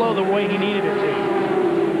get it to flow the way he needed it to.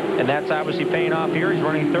 And that's obviously paying off here. He's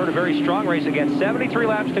running third, a very strong race again. 73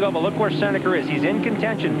 laps to go, but look where Seneker is. He's in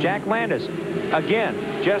contention. Jack Landis, again,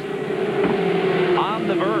 just on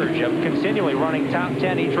the verge of continually running top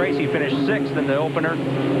 10 each race. He finished 6th in the opener,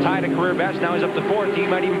 tied a career best. Now he's up to 4th. He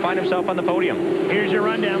might even find himself on the podium. Here's your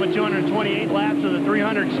rundown with 228 laps of the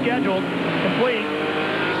 300 scheduled complete.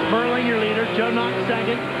 Sperling, your leader. Joe Knott,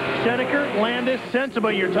 second. Seneker, Landis,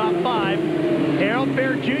 Sensible, your top 5. Harold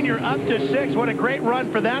Fair Jr. up to 6th. What a great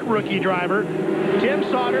run for that rookie driver. Tim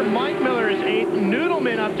Sauter, Mike Miller is 8th.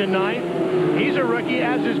 Noodleman up to 9th. He's a rookie,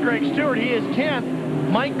 as is Greg Stewart. He is 10th.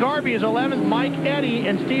 Mike Garvey is 11th. Mike Eddy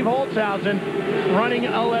and Steve Holtzhausen running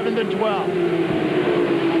 11th and 12th.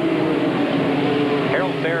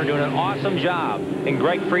 Harold Fair doing an awesome job. And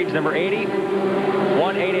Greg Freed's number 80.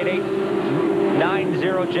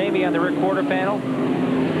 1-888-90. Jamie on the Rick Quarter panel.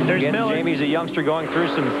 Again, Jamie's a youngster going through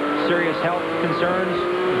some serious health concerns,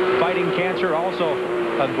 fighting cancer, also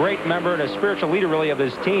a great member and a spiritual leader, really, of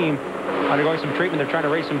his team, undergoing some treatment. They're trying to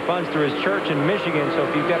raise some funds through his church in Michigan, so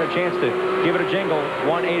if you've got a chance to give it a jingle,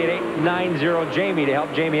 1-888-90-JAMIE to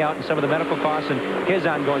help Jamie out in some of the medical costs, and his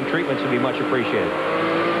ongoing treatments would be much appreciated.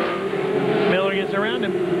 Miller gets around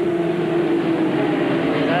him.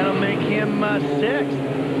 That'll make him 6th.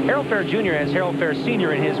 Harold Fair Jr. has Harold Fair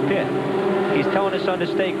Sr. in his pit. He's telling his son to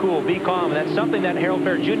stay cool, be calm, and that's something that Harold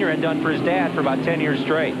Fair Jr. had done for his dad for about 10 years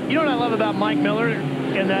straight. You know what I love about Mike Miller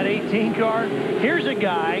in that 18 car? Here's a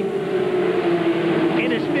guy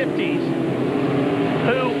in his 50s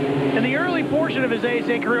who, in the early portion of his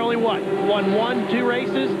ASA career, only won 1-2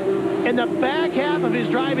 races. In the back half of his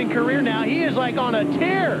driving career now, he is like on a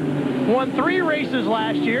tear. Won 3 races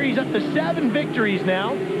last year. He's up to 7 victories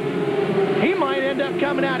now. He might end up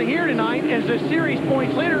coming out of here tonight as a series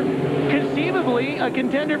points leader, conceivably a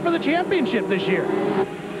contender for the championship this year.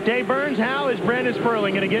 Dave Burns, how is Brandon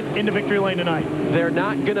Sperling going to get into victory lane tonight? They're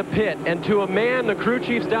not going to pit. And to a man, the crew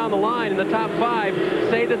chiefs down the line in the top 5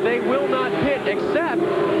 say that they will not pit except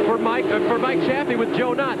for Mike Chaffee with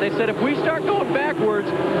Joe Knott. They said if we start going backwards,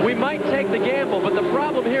 we might take the gamble. But the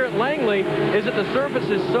problem here at Langley is that the surface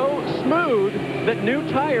is so smooth that new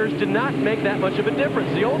tires do not make that much of a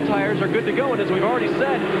difference. The old tires are good to go, and as we've already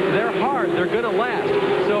said, they're hard. They're going to last.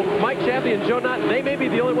 So Mike Chaffee and Joe Knott, they may be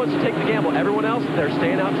the only ones to take the gamble. Everyone else, they're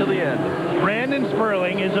staying out till the end. Brandon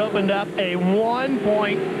Sperling has opened up a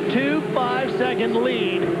 1.25-second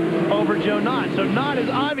lead over Joe Knott. So Knott is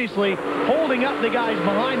obviously holding up the guys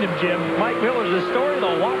behind him, Jim. Mike Miller's the story,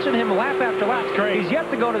 though. Watching him lap after lap. He's yet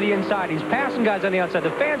to go to the inside. He's passing guys on the outside.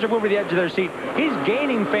 The fans are moving to the edge of their seat. He's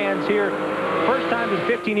gaining fans here. First time in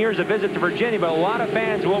 15 years a visit to Virginia, but a lot of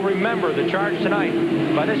fans will remember the charge tonight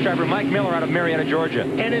by this driver, Mike Miller, out of Marietta, Georgia.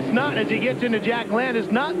 And it's not, as he gets into Jack Landis,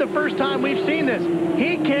 not the first time we've seen this.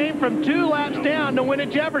 He came from 2 laps down to win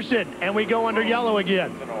at Jefferson, and we go under yellow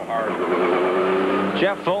again.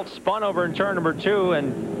 Jeff Foltz spun over in turn number 2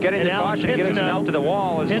 and getting the caution and getting out to the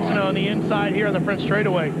wall. Pinson on the inside here on the front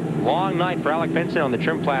straightaway. Long night for Alec Pinson on the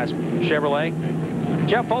trim class Chevrolet.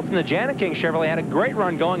 Jeff Foltz in the Janet King Chevrolet had a great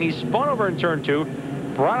run going. He spun over in turn 2,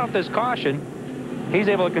 brought out this caution. He's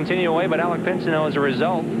able to continue away, but Alec Pinson, as a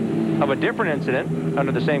result of a different incident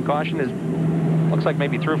under the same caution, looks like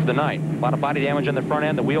maybe through for the night. A lot of body damage on the front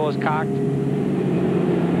end. The wheel is cocked.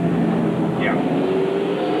 Yeah.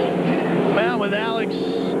 Well, with Alex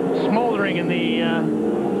smoldering in the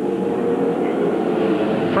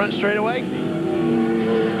front straightaway,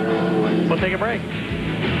 we'll take a break.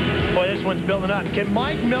 Boy, this one's building up. Can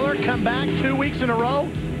Mike Miller come back 2 weeks in a row?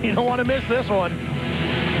 You don't want to miss this one.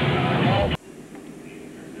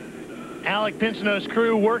 Alec Pinsono's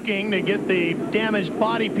crew working to get the damaged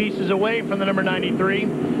body pieces away from the number 93.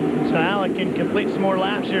 So Alec can complete some more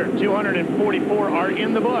laps here. 244 are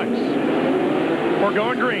in the books. We're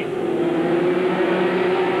going green.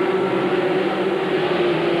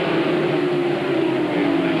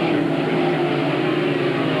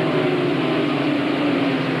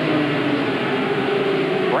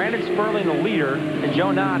 Sperling, the leader, and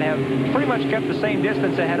Joe Knott have pretty much kept the same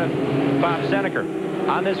distance ahead of Bob Seneker.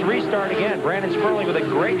 On this restart again, Brandon Sperling with a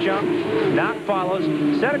great jump. Knott follows.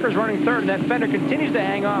 Seneker's running third, and that fender continues to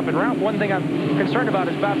hang off. And Ralph, one thing I'm concerned about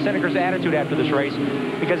is Bob Seneker's attitude after this race,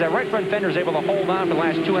 because that right front fender is able to hold on for the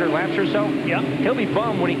last 200 laps or so. Yep. He'll be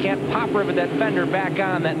bummed when he can't pop rivet that fender back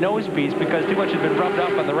on that nose piece because too much has been rubbed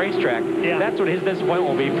off on the racetrack. Yeah. That's what his disappointment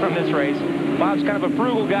will be from this race. Bob's kind of a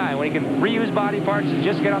frugal guy. When he can reuse body parts and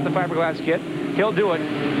just get off the fiberglass kit, he'll do it.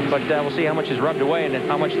 But we'll see how much is rubbed away and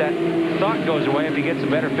how much that thought goes away if he gets a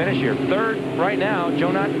better finish here. Third, right now,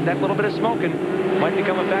 Joe Knott, that little bit of smoking might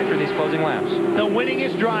become a factor in these closing laps. The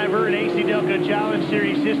winningest driver in AC-Delco Challenge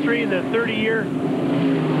Series history in the 30-year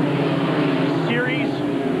series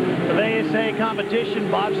of ASA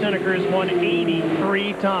competition, Bob Seneker has won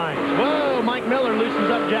 83 times. Whoa, Mike Miller loosens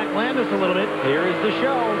up Jack Landis a little bit. Here is the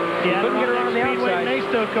show. Yeah, couldn't get around on the outside.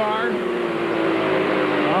 Nasto car.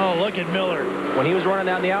 Oh, look at Miller. When he was running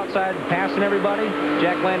down the outside and passing everybody,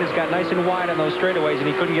 Jack Landis got nice and wide on those straightaways, and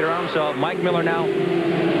he couldn't get around. So Mike Miller now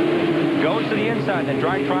goes to the inside in the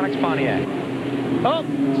Drytronics Pontiac. Oh,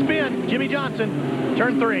 spin. Jimmy Johnson.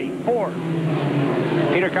 Turn 3, 4.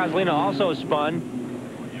 Peter Kozlina also spun.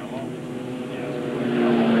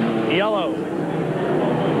 Yellow.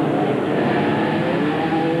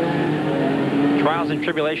 Trials and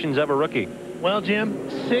tribulations of a rookie. Well, Jim,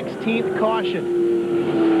 16th caution.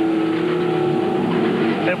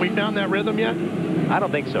 Have we found that rhythm yet? I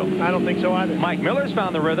don't think so. I don't think so either. Mike Miller's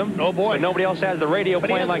found the rhythm. Oh, boy. But nobody else has the radio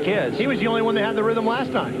playing like his. He was the only one that had the rhythm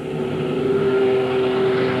last time.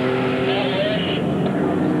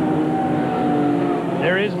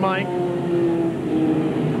 There is Mike.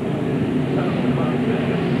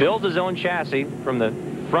 Builds his own chassis from the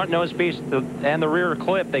front nose piece and the rear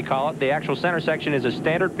clip, they call it. The actual center section is a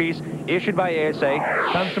standard piece issued by ASA.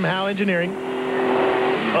 Comes from Howe Engineering.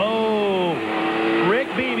 Oh, Rick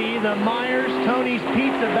Beebe, the Myers Tony's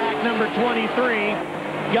Pizza back number 23,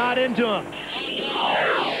 got into him.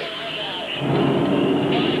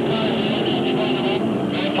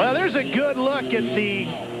 Well, there's a good look at the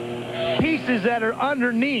pieces that are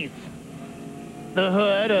underneath the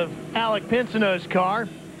hood of Alec Pinsonneau's car.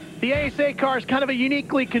 The ASA car is kind of a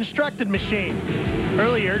uniquely constructed machine.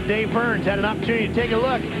 Earlier, Dave Burns had an opportunity to take a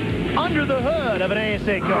look under the hood of an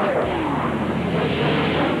ASA car.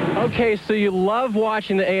 Okay, so you love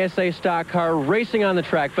watching the ASA stock car racing on the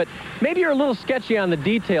track, but maybe you're a little sketchy on the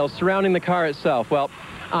details surrounding the car itself. Well,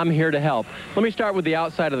 I'm here to help. Let me start with the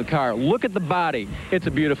outside of the car. Look at the body. It's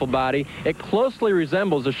a beautiful body. It closely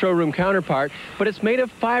resembles a showroom counterpart, but it's made of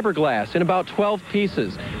fiberglass in about 12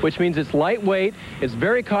 pieces, which means it's lightweight, it's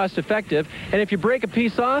very cost effective, and if you break a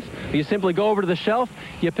piece off, you simply go over to the shelf,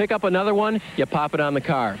 you pick up another one, you pop it on the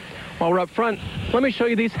car. While we're up front, let me show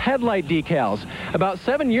you these headlight decals. About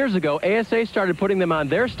 7 years ago, ASA started putting them on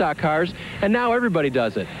their stock cars, and now everybody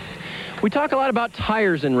does it. We talk a lot about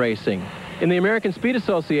tires in racing. In the American Speed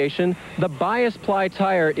Association, the bias ply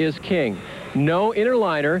tire is king. No inner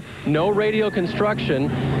liner, no radial construction.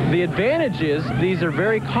 The advantage is these are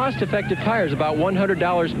very cost-effective tires, about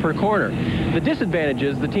 $100 per corner. The disadvantage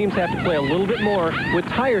is the teams have to play a little bit more with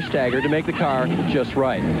tire stagger to make the car just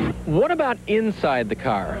right. What about inside the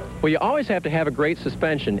car? Well, you always have to have a great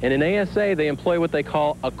suspension, and in ASA they employ what they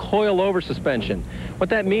call a coil-over suspension. What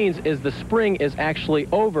that means is the spring is actually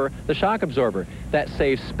over the shock absorber. That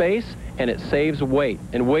saves space and it saves weight,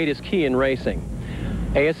 and weight is key in racing.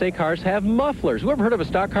 ASA cars have mufflers. Who ever heard of a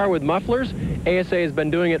stock car with mufflers? ASA has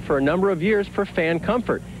been doing it for a number of years for fan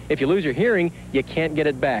comfort. If you lose your hearing, you can't get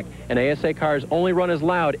it back, and ASA cars only run as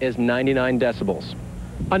loud as 99 decibels.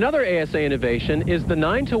 Another ASA innovation is the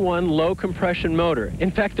 9-to-1 low compression motor.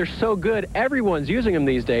 In fact, they're so good, everyone's using them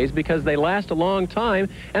these days because they last a long time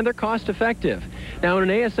and they're cost effective. Now, in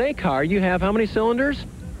an ASA car, you have how many cylinders?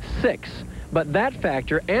 6. But that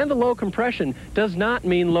factor and the low compression does not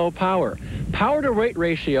mean low power. Power to weight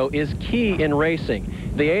ratio is key in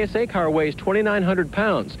racing. The ASA car weighs 2,900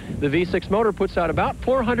 pounds. The V6 motor puts out about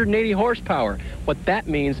 480 horsepower. What that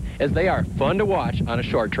means is they are fun to watch on a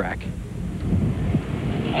short track.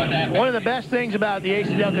 One of the best things about the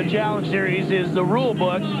AC-Delco Challenge Series is the rule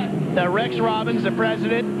book that Rex Robbins, the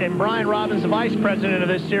president, and Brian Robbins, the vice president of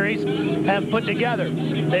this series, have put together.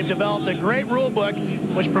 They've developed a great rule book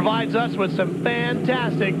which provides us with some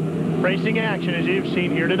fantastic racing action, as you've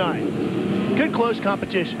seen here tonight. Good close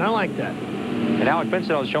competition. I like that. And Alec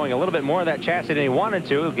Pinsonneau is showing a little bit more of that chassis than he wanted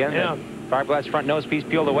to. Again, the fiberglass front nose piece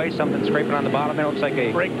peeled away, something scraping on the bottom there. Looks like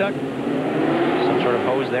a brake duct. Some sort of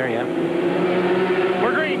hose there, yeah.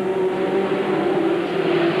 We're green.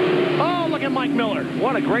 Oh, look at Mike Miller.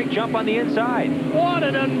 What a great jump on the inside. What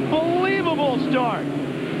an unbelievable start.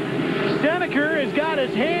 Seneca has got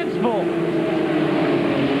his hands full.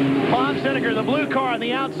 Bob Seneca, the blue car on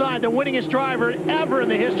the outside, the winningest driver ever in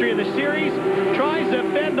the history of the series, tries to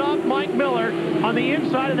fend off Mike Miller on the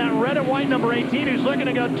inside of that red and white number 18, who's looking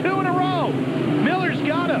to go 2 in a row. Miller's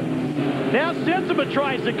got him. Now Sensiba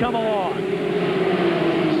tries to come along.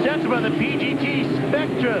 Sensiba, the PGT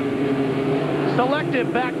Spectra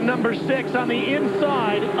Selective back number 6 on the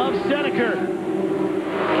inside of Seneca.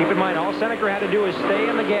 Keep in mind, all Seneca had to do is stay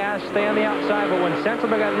in the gas, stay on the outside, but when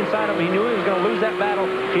Sensiba got inside of him, he knew he was going to lose that battle.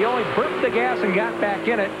 He only burped the gas and got back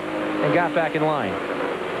in it and got back in line.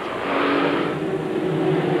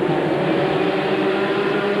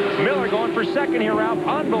 Miller going for second here, Ralph.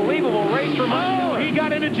 Unbelievable race from Miller. He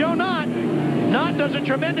got into Joe Knott. Knott does a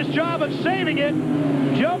tremendous job of saving it.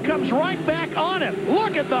 Joe comes right back on him.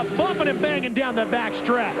 Look at the bumping and banging down the back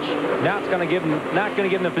stretch. Knott's not going to give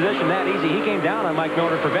him the position that easy. He came down on Mike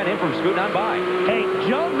Miller to prevent him from scooting on by. Hey,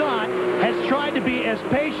 Joe Knott has tried to be as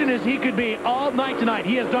patient as he could be all night tonight.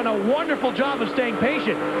 He has done a wonderful job of staying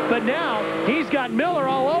patient. But now, he's got Miller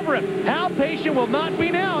all over him. How patient will Knott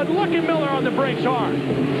be now? And look at Miller on the brakes hard.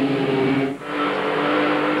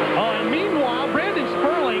 Oh, and meanwhile, Brandon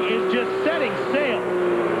Sperling is just setting sail.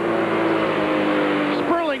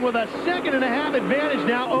 Sperling with a 1.5 second advantage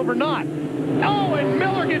now over Knott. Oh, and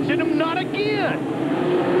Miller gets into him, Knott again.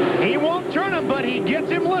 He won't turn him, but he gets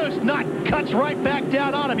him loose. Knott cuts right back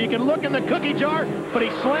down on him. You can look in the cookie jar, but he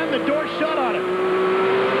slammed the door shut on him.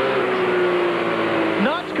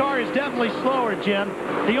 Knott's car is definitely slower, Jim.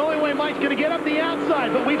 The only way Mike's going to get up the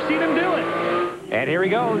outside, but we've seen him do it. And here he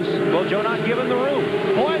goes. Will Joe Knott give him the room?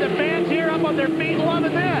 Boy, the fans here up on their feet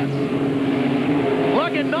loving this.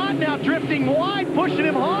 Look at Knott now drifting wide, pushing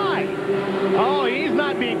him high. Oh, he's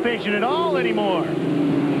not being patient at all anymore.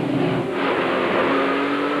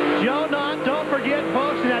 Joe Knott, don't forget,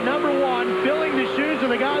 folks, in that number 1, filling the shoes of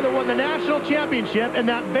the guy that won the national championship and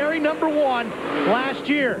that very number 1 last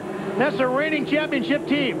year. That's a reigning championship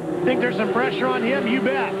team. Think there's some pressure on him? You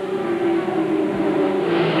bet.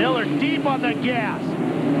 Miller deep on the gas.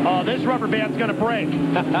 Oh, this rubber band's going to break.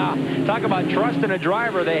 Talk about trust in a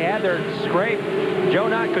driver. They had their scrape. Joe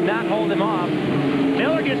Knott could not hold him off.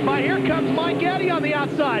 Miller gets by. Here comes Mike Eddy on the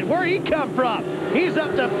outside. Where'd he come from? He's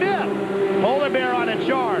up to 5th. Polar Bear on a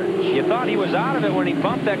charge. You thought he was out of it when he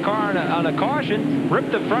bumped that car on a caution,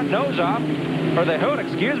 ripped the front nose off, or the hood,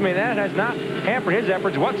 excuse me. That has not hampered his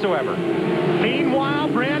efforts whatsoever. Meanwhile,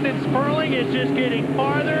 Brandon Sperling is just getting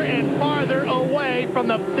farther and farther away from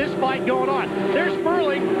this fight going on. There's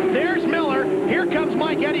Sperling. There's Miller. Here comes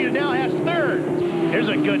Mike Eddy, who now has 3rd. Here's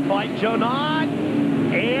a good fight. Joe Knott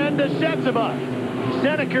and the Sensiba.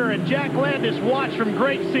 Seneca and Jack Landis watch from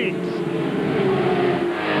great seats.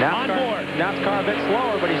 On board. Knott's car a bit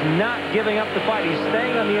slower, but he's not giving up the fight. He's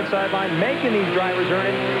staying on the inside line, making these drivers earn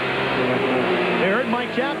it. They heard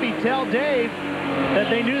Mike Chappie tell Dave that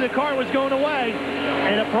they knew the car was going away.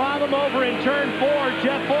 And a problem over in turn 4.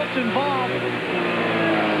 Jeff Foltz involved.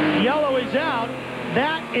 Yellow is out.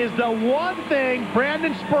 That is the one thing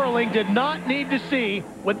Brandon Sperling did not need to see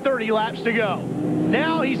with 30 laps to go.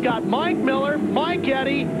 Now he's got Mike Miller, Mike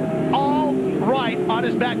Eddy, all right on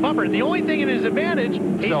his back bumper. The only thing in his advantage,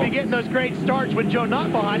 he's been getting those great starts with Joe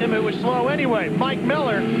Knott behind him. It was slow anyway. Mike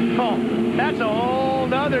Miller, oh, that's a whole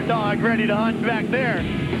nother dog ready to hunt back there.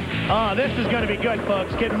 This is going to be good,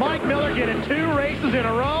 folks. Can Mike Miller get in 2 races in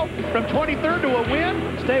a row from 23rd to a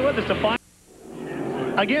win? Stay with us to find.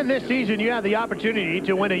 Again, this season, you have the opportunity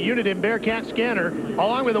to win a unit in Bearcat scanner,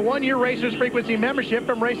 along with a 1-year Racers Frequency membership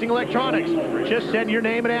from Racing Electronics. Just send your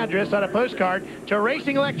name and address on a postcard to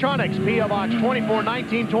Racing Electronics, P.O. Box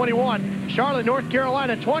 241921, Charlotte, North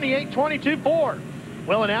Carolina 28224.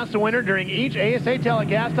 We'll announce the winner during each ASA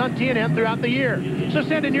telecast on TNN throughout the year. So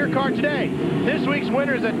send in your car today. This week's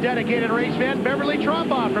winner is a dedicated race fan, Beverly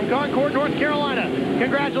Trombaugh from Concord, North Carolina.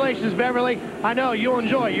 Congratulations, Beverly. I know you'll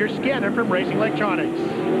enjoy your scanner from Racing Electronics.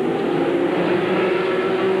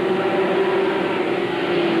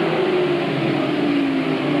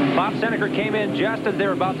 Bob Seneca came in just as they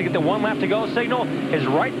were about to get the 1 lap to go signal. His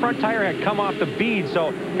right front tire had come off the bead,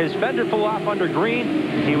 so his fender flew off under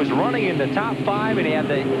green. He was running in the top 5, and he had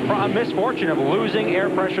the misfortune of losing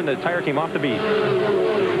air pressure, and the tire came off the bead.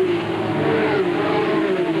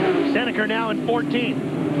 Seneca now in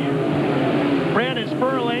 14th. Brandon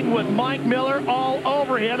Sperling with Mike Miller all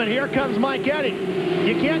over him, and here comes Mike Eddy.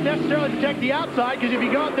 You can't necessarily protect the outside, because if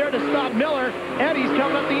you go up there to stop Miller, Eddy's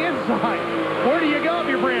coming up the inside. Where do you go if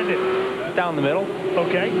you're Brandon? Down the middle.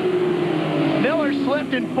 Okay. Miller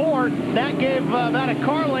slipped in 4th. That gave about a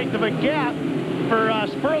car length of a gap for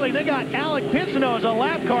Sperling. They got Alec Pinsino as a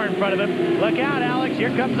lap car in front of him. Look out, Alex.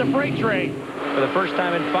 Here comes the freight train. for the first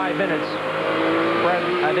time in 5 minutes.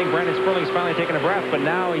 I think Brandon Sperling's finally taking a breath, but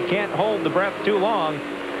now he can't hold the breath too long.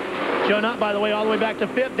 Joe Nutt, by the way, all the way back to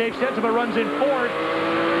 5th. Dave Sensiba runs in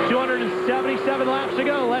 4th. 277 laps to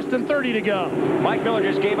go, less than 30 to go. Mike Miller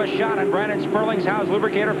just gave a shot on Brandon Sperling's House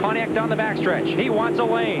lubricator Pontiac down the backstretch. He wants a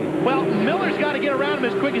lane. Well, Miller's got to get around him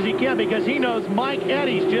as quick as he can because he knows Mike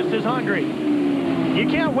Eddy's just as hungry. You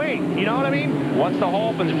can't wait, you know what I mean? Once the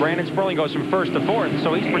hole opens, Brandon Sperling goes from 1st to 4th,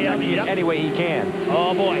 so he's protecting it any way he can.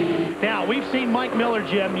 Oh, boy. Now, we've seen Mike Miller,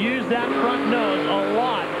 Jim, use that front nose a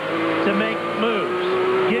lot to make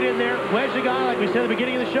moves. Get in there, wedge the guy, like we said at the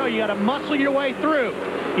beginning of the show. You got to muscle your way through.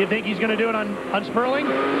 You think he's going to do it on Sperling?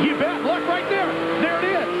 You bet. Look right there. There it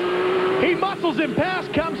is. He muscles him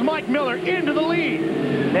past. Comes Mike Miller into the lead.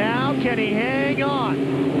 Now, can he hang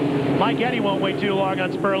on? Mike Eddy won't wait too long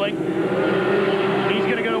on Sperling. He's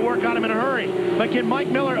going to go to work on him in a hurry. But can Mike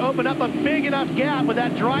Miller open up a big enough gap with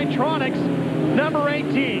that Drytronics number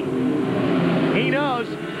 18? He knows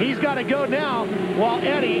he's got to go now while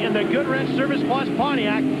Eddy in the Goodwrench Service Plus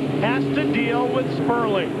Pontiac has to deal with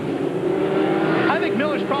Sperling. I think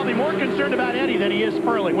Miller's probably more concerned about Eddy than he is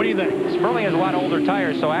Sperling. What do you think? Sperling has a lot older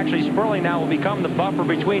tires, so actually Sperling now will become the buffer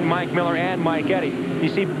between Mike Miller and Mike Eddy. You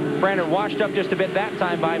see Brandon washed up just a bit that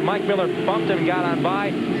time by. Mike Miller bumped him, got on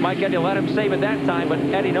by. Mike Eddy let him save it that time, but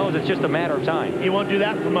Eddy knows it's just a matter of time. He won't do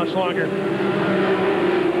that for much longer.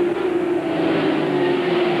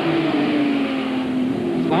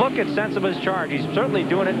 Look at Sensiba's charge. He's certainly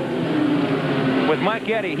doing it with Mike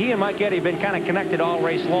Eddy. He and Mike Eddy have been kind of connected all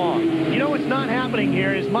race long. You know what's not happening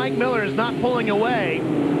here is Mike Miller is not pulling away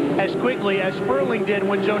as quickly as Sperling did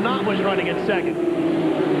when Joe Nutt was running in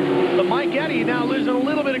 2nd. But Mike Eddy now losing a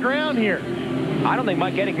little bit of ground here. I don't think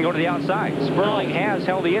Mike Eddy can go to the outside. Sperling has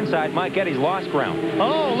held the inside. Mike Eddy's lost ground.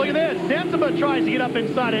 Oh, look at this. Sensiba tries to get up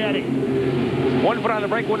inside of Eddy. 1 foot on the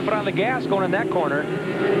brake, 1 foot on the gas going in that corner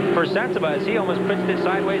for Sensiba as he almost pitched it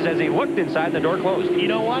sideways as he looked inside, the door closed. You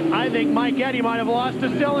know what? I think Mike Eddy might have lost a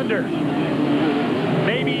cylinder.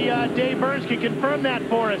 Maybe Dave Burns can confirm that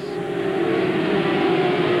for us.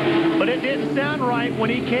 But it didn't sound right when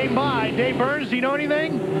he came by. Dave Burns, do you know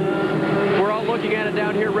anything? We're all looking at it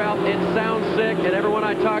down here, Ralph. It sounds sick, and everyone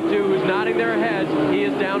I talk to who's nodding their heads, he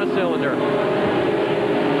is down a cylinder.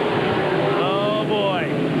 Oh, boy.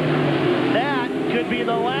 That could be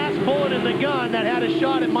the last bullet in the gun that had a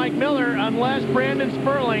shot at Mike Miller unless Brandon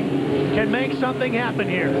Sperling can make something happen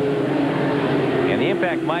here. And the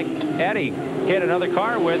impact Mike Eddy hit another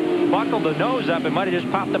car with buckled the nose up and might have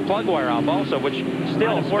just popped the plug wire off also, which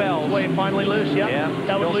still spells. Way finally loose, yep. Yeah,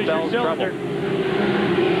 that would lose your cylinder. Trouble.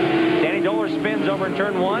 Danny Doler spins over in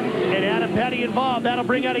turn 1. And Adam Petty involved. That'll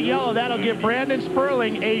bring out a yellow. That'll give Brandon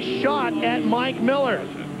Sperling a shot at Mike Miller.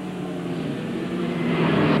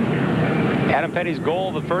 Adam Petty's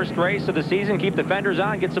goal the first race of the season, keep the fenders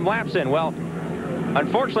on, get some laps in. Well,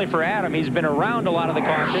 unfortunately for Adam, he's been around a lot of the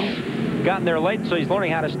cautions, gotten there late, so he's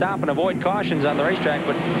learning how to stop and avoid cautions on the racetrack,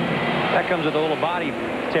 but that comes with a little body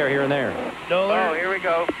tear here and there. Doler. Oh, here we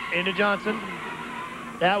go. Into Johnson.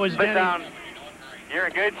 That was Sit Denny. down. You're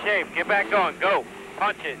in good shape. Get back going. Go.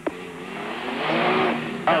 Punch it.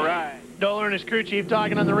 All right. Doler and his crew chief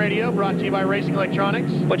talking on the radio, brought to you by Racing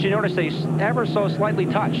Electronics. But you notice they ever so slightly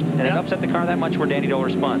touched, and it upset the car that much where Danny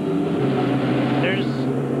Doler spun. There's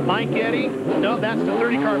Mike Eddy. No, that's the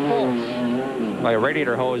 30-car pulse. Well, a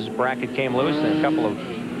radiator hose bracket came loose, and a couple of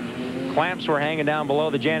clamps were hanging down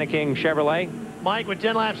below the Jana King Chevrolet. Mike with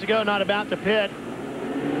 10 laps to go, not about to pit.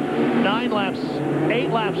 8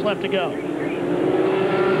 laps left to go.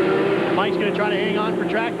 Mike's going to try to hang on for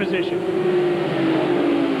track position.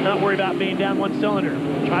 Not worry about being down 1 cylinder.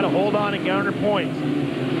 Try to hold on and garner points.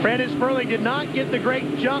 Brandon Sperling did not get the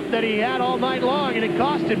great jump that he had all night long, and it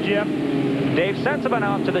cost him, Jim. Dave Sensiba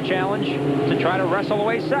now up to the challenge to try to wrestle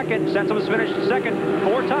away second. Sensiba's finished second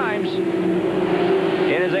 4 times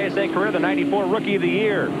in his ASA career, the 94 Rookie of the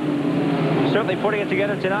Year. Certainly putting it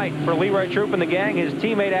together tonight for Leroy Troop and the gang. His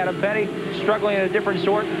teammate Adam Petty struggling in a different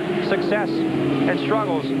sort. Success and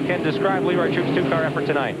struggles can describe Leroy Troop's 2-car effort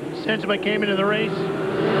tonight. Sensiba came into the race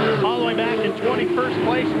all the way back in 21st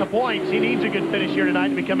place in the points. He needs a good finish here tonight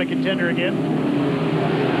to become a contender again.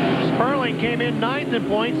 Sperling came in 9th in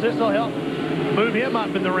points. This will help move him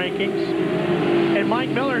up in the rankings. And Mike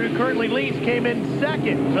Miller, who currently leads, came in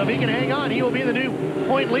 2nd. So if he can hang on, he will be the new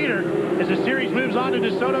point leader as the series moves on to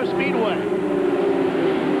DeSoto Speedway.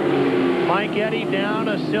 Mike Eddy down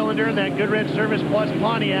a cylinder in that Goodwrench Service Plus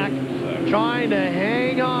Pontiac, trying to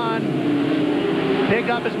hang on, pick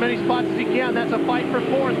up as many spots as he can. That's a fight for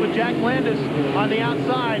 4th with Jack Landis on the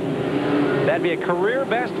outside. That'd be a career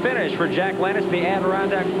best finish for Jack Landis, the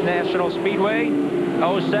Adirondack National Speedway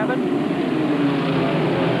 07.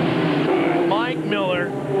 Mike Miller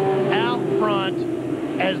out front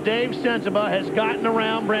as Dave Sensiba has gotten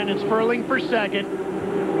around Brandon Sperling for second.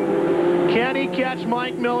 Can he catch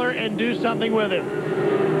Mike Miller and do something with him?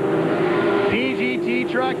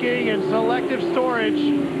 PGT Trucking and Selective Storage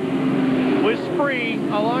with Spree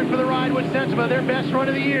along for the ride with Sensiba, their best run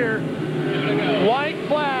of the year. White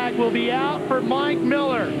flag will be out for Mike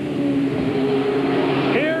Miller.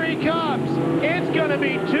 Here he comes. It's going to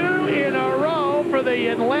be 2 in a row for the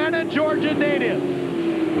Atlanta, Georgia native.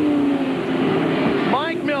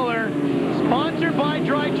 Mike Miller, sponsored by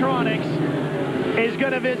Drytronics, is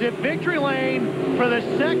going to visit Victory Lane for the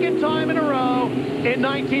second time in a row in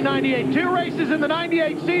 1998. 2 races in the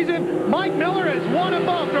 98 season. Mike Miller has won them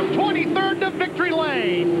both from 23rd to Victory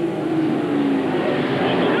Lane.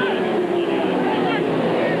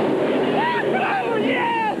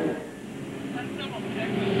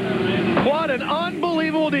 What an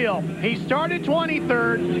unbelievable deal. He started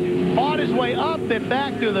 23rd, fought his way up and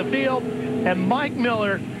back through the field, and Mike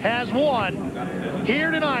Miller has won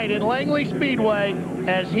here tonight at Langley Speedway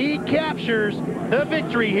as he captures the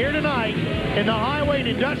victory here tonight in the Highway and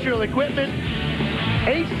Industrial Equipment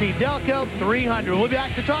AC-Delco 300. We'll be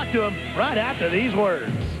back to talk to him right after these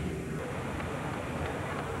words.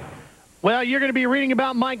 Well, you're going to be reading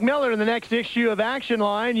about Mike Miller in the next issue of Action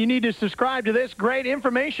Line. You need to subscribe to this great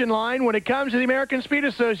information line when it comes to the American Speed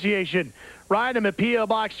Association. Write them at P.O.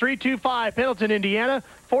 Box 325, Pendleton, Indiana,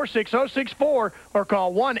 46064, or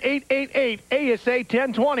call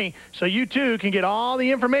 1-888-ASA-1020 so you too can get all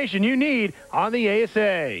the information you need on the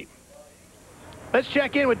ASA. Let's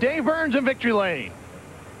check in with Dave Burns in Victory Lane.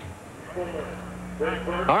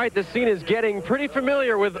 All right, this scene is getting pretty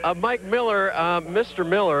familiar with Mike Miller. Mr.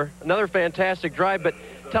 Miller, another fantastic drive, but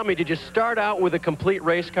tell me, did you start out with a complete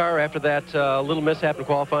race car after that little mishap in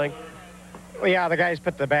qualifying? Well, yeah, the guys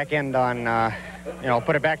put the back end on,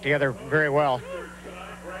 put it back together very well.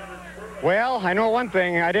 Well, I know one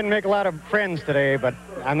thing. I didn't make a lot of friends today, but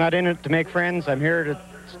I'm not in it to make friends. I'm here to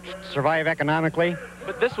survive economically.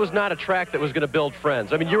 But this was not a track that was going to build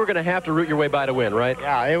friends. I mean, you were going to have to root your way by to win, right?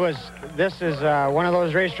 Yeah, it was. This is one of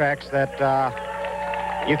those racetracks that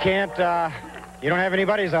you can't, you don't have any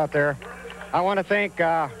buddies out there. I want to thank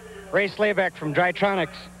Ray Slaybeck from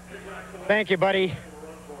Drytronics. Thank you, buddy.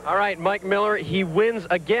 All right, Mike Miller, he wins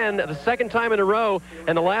again the second time in a row,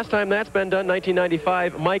 and the last time that's been done,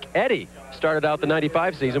 1995, Mike Eddy started out the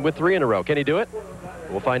 95 season with 3 in a row. Can he do it?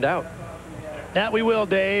 We'll find out. That we will,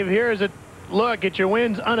 Dave. Here's a look at your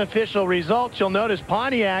wins unofficial results. You'll notice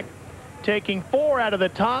Pontiac taking 4 out of the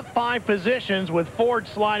top 5 positions with Ford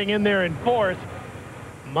sliding in there in 4th.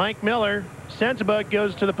 Mike Miller, Sensiba,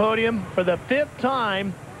 goes to the podium for the 5th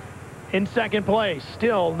time in 2nd place.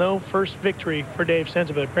 Still no first victory for Dave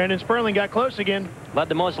Sensiba. Brandon Sperling got close again. Led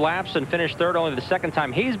the most laps and finished 3rd, only the 2nd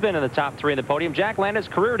time he's been in the top 3 in the podium. Jack Landis,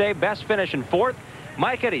 career day, best finish in 4th.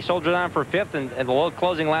 Mike Eddy soldiered on for 5th, and the low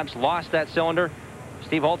closing laps lost that cylinder.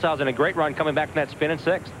 Steve Holtzhausen, a great run coming back from that spin in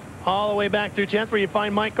 6th. All the way back through 10th, where you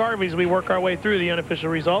find Mike Garvey as we work our way through the unofficial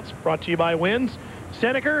results. Brought to you by Wins.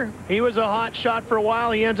 Seneker, he was a hot shot for a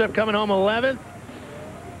while. He ends up coming home 11th.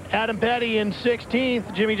 Adam Petty in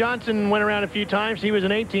 16th. Jimmy Johnson went around a few times. He was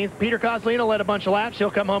in 18th. Peter Coslino led a bunch of laps.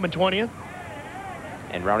 He'll come home in 20th.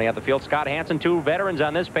 And rounding out the field, Scott Hansen, 2 veterans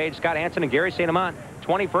on this page. Scott Hansen and Gary St. Amant,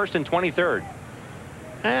 21st and 23rd.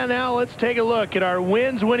 And now let's take a look at our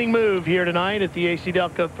wins winning move here tonight at the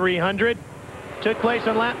AC-Delco 300. Took place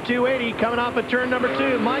on lap 280, coming off of turn number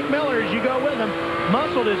 2. Mike Miller, as you go with him,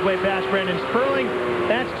 muscled his way past Brandon Sperling.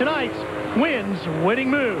 That's tonight's wins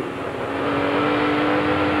winning move.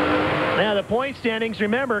 Now the point standings,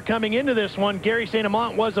 remember, coming into this one, Gary St.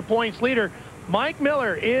 Amant was the points leader. Mike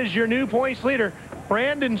Miller is your new points leader.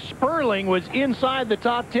 Brandon Sperling was inside the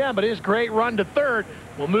top 10, but his great run to 3rd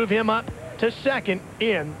will move him up to 2nd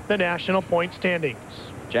in the national point standings.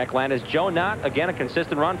 Jack Landis, Joe Knott, again a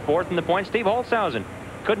consistent run, 4th in the points. Steve Holtzhausen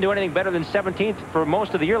couldn't do anything better than 17th for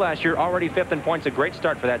most of the year last year, already 5th in points. A great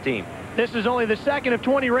start for that team. This is only the 2nd of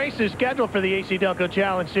 20 races scheduled for the AC-Delco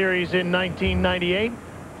Challenge Series in 1998.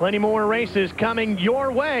 Plenty more races coming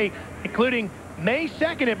your way, including May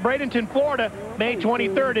 2nd at Bradenton, Florida, May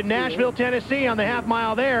 23rd in Nashville, Tennessee on the half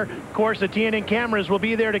mile there. Of course, the TNN cameras will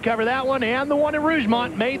be there to cover that one, and the one in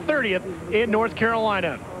Rougemont, May 30th in North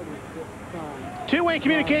Carolina. Two-way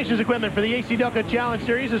communications equipment for the AC-Delco Challenge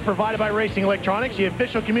Series is provided by Racing Electronics, the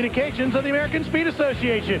official communications of the American Speed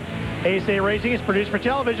Association. ASA Racing is produced for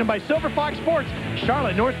television by Silver Fox Sports,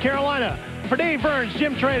 Charlotte, North Carolina. For Dave Burns,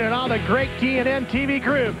 Jim Trader, and all the great TNN TV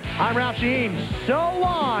crew, I'm Ralph Shaheen. So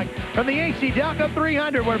long from the AC-Delco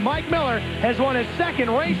 300, where Mike Miller has won his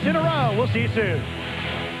 2nd race in a row. We'll see you soon.